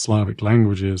East Slavic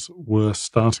languages were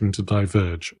starting to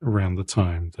diverge around the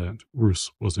time that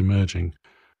Rus was emerging.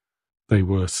 They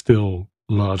were still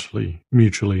largely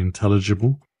mutually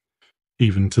intelligible.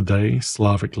 Even today,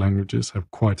 Slavic languages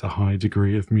have quite a high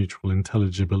degree of mutual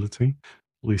intelligibility,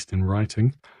 at least in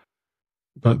writing.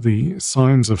 But the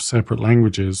signs of separate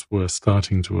languages were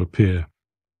starting to appear.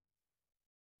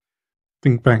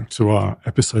 Think back to our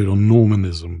episode on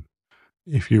Normanism.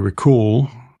 If you recall,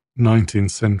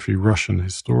 19th century Russian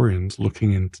historians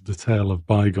looking into the tale of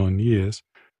bygone years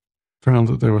found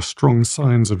that there were strong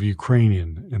signs of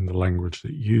Ukrainian in the language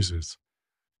that it uses,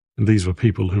 and these were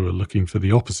people who were looking for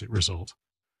the opposite result.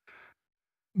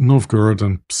 Novgorod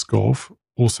and Pskov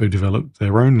also developed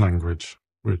their own language,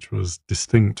 which was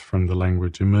distinct from the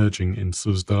language emerging in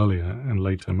Susdalia and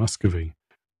later Muscovy,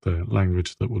 the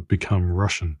language that would become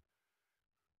Russian.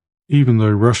 Even though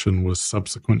Russian was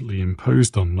subsequently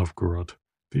imposed on Novgorod,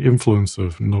 the influence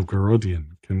of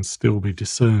Novgorodian can still be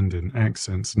discerned in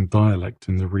accents and dialect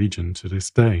in the region to this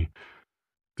day,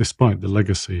 despite the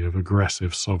legacy of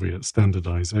aggressive Soviet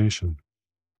standardization.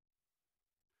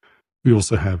 We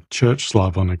also have Church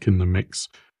Slavonic in the mix,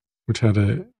 which had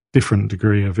a different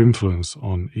degree of influence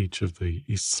on each of the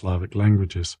East Slavic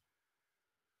languages.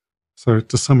 So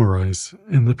to summarize,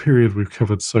 in the period we've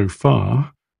covered so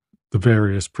far, The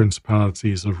various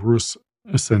principalities of Rus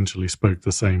essentially spoke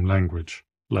the same language,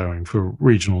 allowing for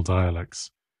regional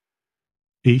dialects.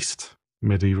 East,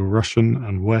 medieval Russian,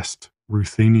 and West,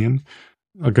 Ruthenian,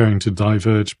 are going to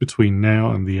diverge between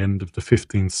now and the end of the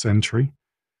 15th century,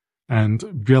 and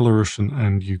Belarusian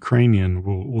and Ukrainian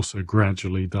will also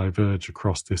gradually diverge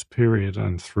across this period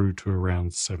and through to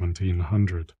around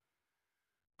 1700.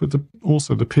 But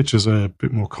also the pictures are a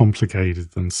bit more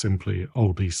complicated than simply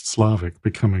Old East Slavic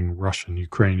becoming Russian,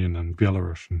 Ukrainian, and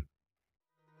Belarusian.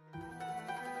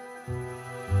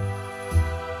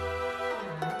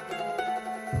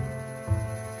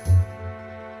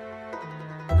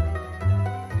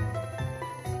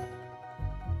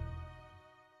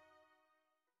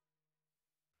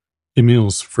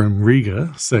 Emils from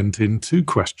Riga sent in two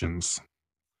questions.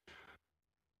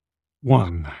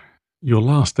 1. Your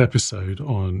last episode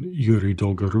on Yuri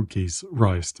Dolgoruki's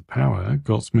rise to power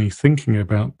got me thinking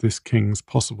about this king's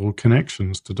possible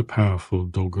connections to the powerful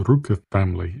Dolgorukov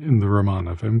family in the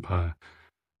Romanov Empire,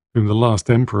 whom the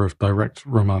last emperor of direct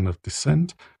Romanov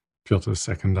descent, Pyotr II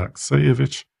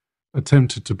Alexeyevich,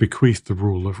 attempted to bequeath the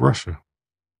rule of Russia.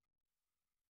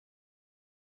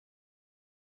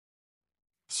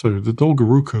 So the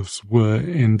Dolgorukovs were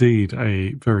indeed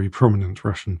a very prominent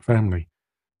Russian family.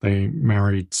 They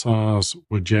married tsars,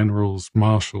 were generals,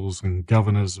 marshals, and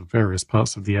governors of various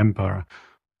parts of the empire,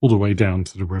 all the way down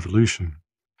to the revolution.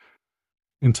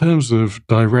 In terms of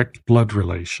direct blood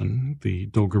relation, the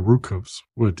Dolgorukovs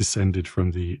were descended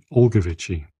from the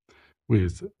Olgovichi,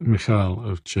 with Mikhail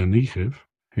of Chernihiv,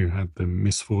 who had the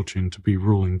misfortune to be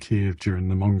ruling Kiev during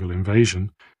the Mongol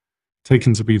invasion,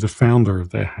 taken to be the founder of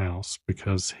their house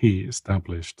because he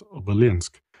established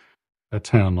Obolensk, a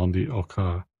town on the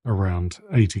Oka around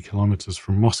 80 kilometers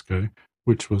from Moscow,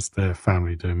 which was their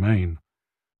family domain.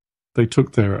 They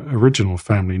took their original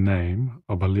family name,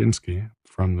 Obolensky,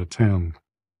 from the town.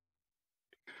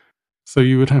 So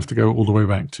you would have to go all the way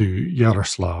back to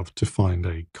Yaroslav to find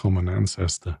a common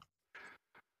ancestor.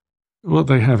 What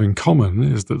they have in common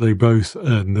is that they both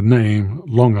earned the name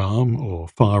long arm or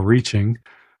far-reaching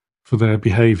for their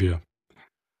behavior.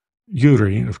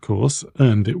 Yuri, of course,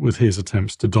 earned it with his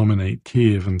attempts to dominate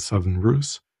Kiev and southern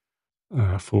Rus.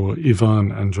 For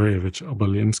Ivan Andreevich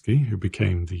Obolensky, who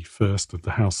became the first of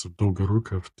the House of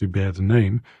Dolgorukov to bear the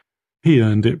name, he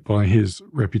earned it by his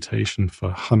reputation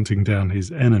for hunting down his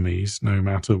enemies no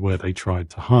matter where they tried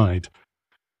to hide.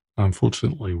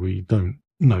 Unfortunately, we don't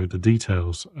know the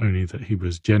details, only that he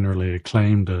was generally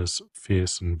acclaimed as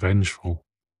fierce and vengeful.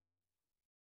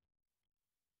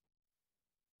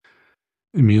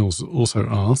 Emils also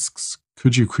asks,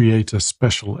 could you create a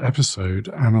special episode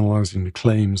analyzing the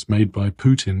claims made by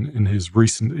Putin in his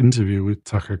recent interview with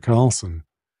Tucker Carlson?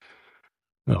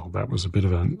 Well, that was a bit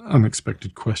of an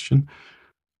unexpected question.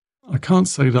 I can't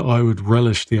say that I would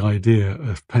relish the idea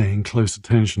of paying close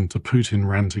attention to Putin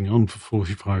ranting on for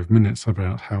 45 minutes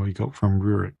about how he got from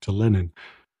Rurik to Lenin.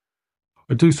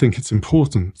 I do think it's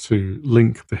important to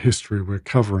link the history we're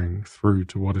covering through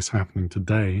to what is happening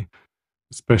today,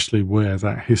 especially where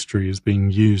that history is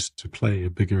being used to play a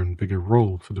bigger and bigger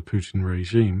role for the Putin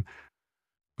regime.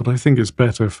 But I think it's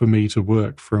better for me to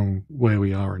work from where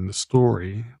we are in the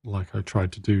story, like I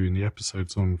tried to do in the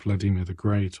episodes on Vladimir the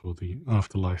Great or the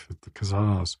afterlife of the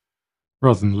Khazars,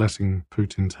 rather than letting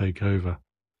Putin take over.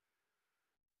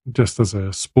 Just as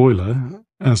a spoiler,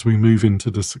 as we move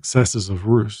into the successors of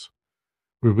Rus,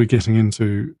 we'll be getting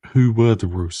into who were the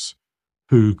Rus,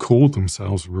 who called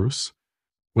themselves Rus,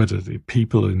 whether the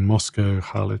people in Moscow,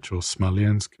 Halych, or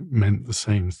Smolensk meant the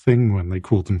same thing when they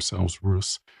called themselves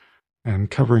Rus,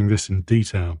 and covering this in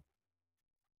detail.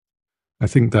 I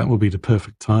think that will be the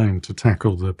perfect time to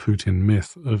tackle the Putin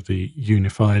myth of the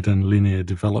unified and linear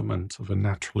development of a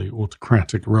naturally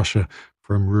autocratic Russia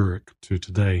from Rurik to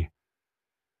today.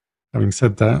 Having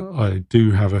said that, I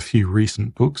do have a few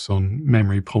recent books on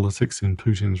memory politics in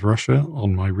Putin's Russia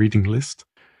on my reading list,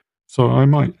 so I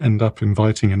might end up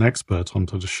inviting an expert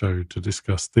onto the show to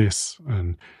discuss this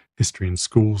and history in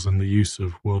schools and the use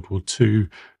of World War II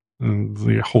and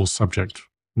the whole subject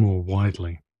more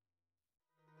widely.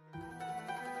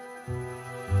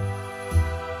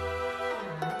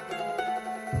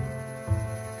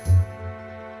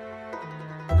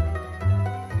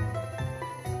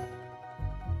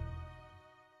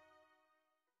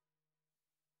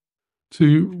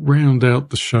 To round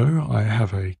out the show, I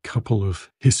have a couple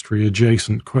of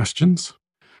history-adjacent questions.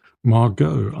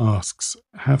 Margot asks,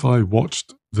 have I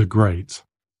watched The Great?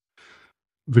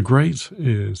 The Great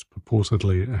is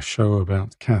purportedly a show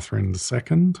about Catherine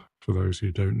II, for those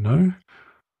who don't know.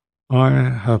 I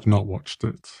have not watched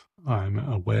it. I'm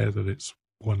aware that it's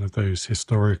one of those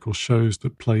historical shows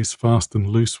that plays fast and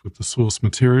loose with the source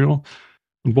material.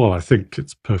 And while I think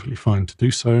it's perfectly fine to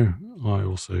do so, I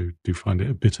also do find it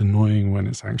a bit annoying when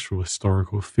it's actual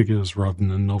historical figures rather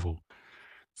than a novel.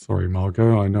 Sorry,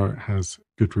 Margot, I know it has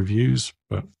good reviews,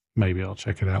 but maybe I'll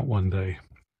check it out one day.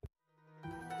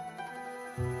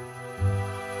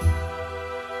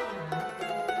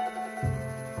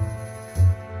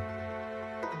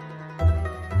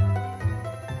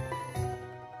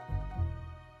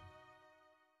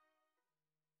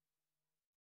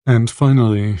 And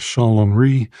finally,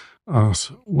 Charles-Henri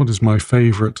asks, what is my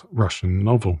favorite Russian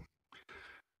novel?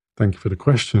 Thank you for the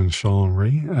question,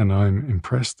 Charles-Henri, and I'm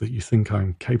impressed that you think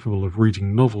I'm capable of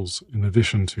reading novels in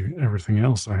addition to everything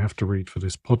else I have to read for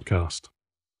this podcast.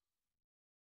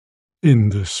 In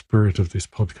the spirit of this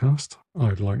podcast,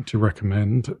 I'd like to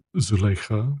recommend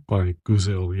Zuleika by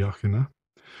Guzel Yakhina.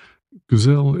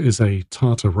 Guzel is a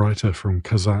Tatar writer from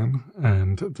Kazan,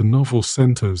 and the novel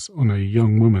centers on a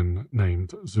young woman named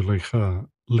Zuleika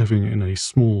living in a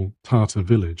small Tatar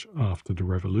village after the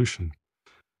revolution.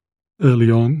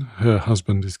 Early on, her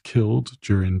husband is killed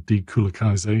during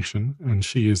dekulakization, and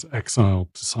she is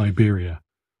exiled to Siberia,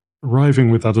 arriving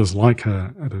with others like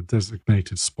her at a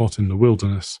designated spot in the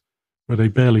wilderness where they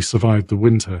barely survive the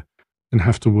winter and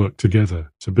have to work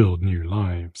together to build new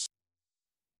lives.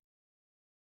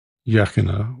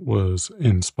 Yakhina was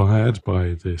inspired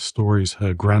by the stories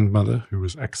her grandmother, who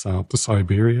was exiled to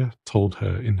Siberia, told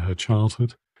her in her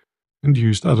childhood, and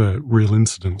used other real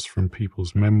incidents from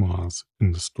people's memoirs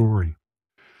in the story.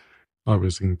 I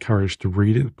was encouraged to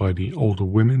read it by the older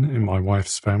women in my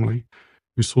wife's family,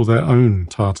 who saw their own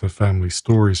Tatar family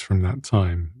stories from that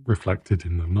time reflected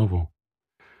in the novel.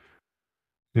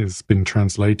 It's been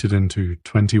translated into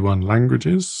 21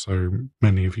 languages, so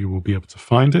many of you will be able to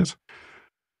find it.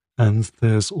 And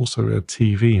there's also a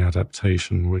TV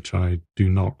adaptation, which I do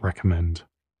not recommend.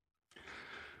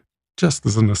 Just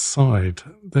as an aside,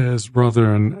 there's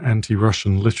rather an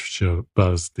anti-Russian literature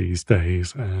buzz these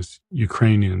days, as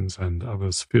Ukrainians and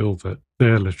others feel that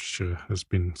their literature has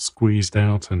been squeezed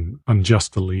out and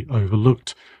unjustly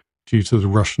overlooked due to the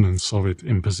Russian and Soviet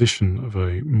imposition of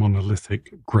a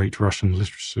monolithic Great Russian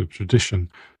literature tradition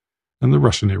and the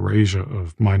Russian erasure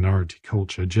of minority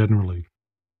culture generally.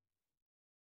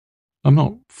 I'm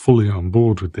not fully on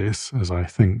board with this, as I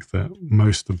think that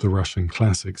most of the Russian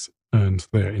classics earned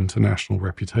their international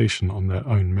reputation on their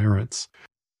own merits,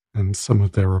 and some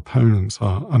of their opponents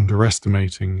are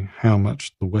underestimating how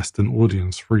much the Western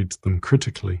audience reads them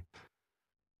critically.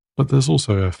 But there's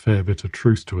also a fair bit of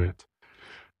truth to it.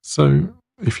 So,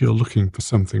 if you're looking for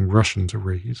something Russian to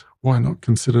read, why not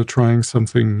consider trying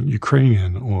something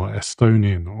Ukrainian or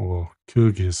Estonian or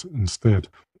Kyrgyz instead?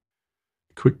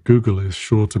 Quick Google is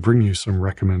sure to bring you some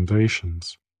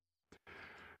recommendations.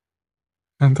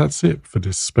 And that's it for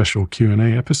this special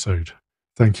Q&A episode.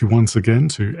 Thank you once again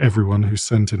to everyone who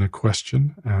sent in a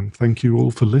question, and thank you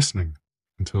all for listening.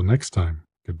 Until next time,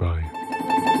 goodbye.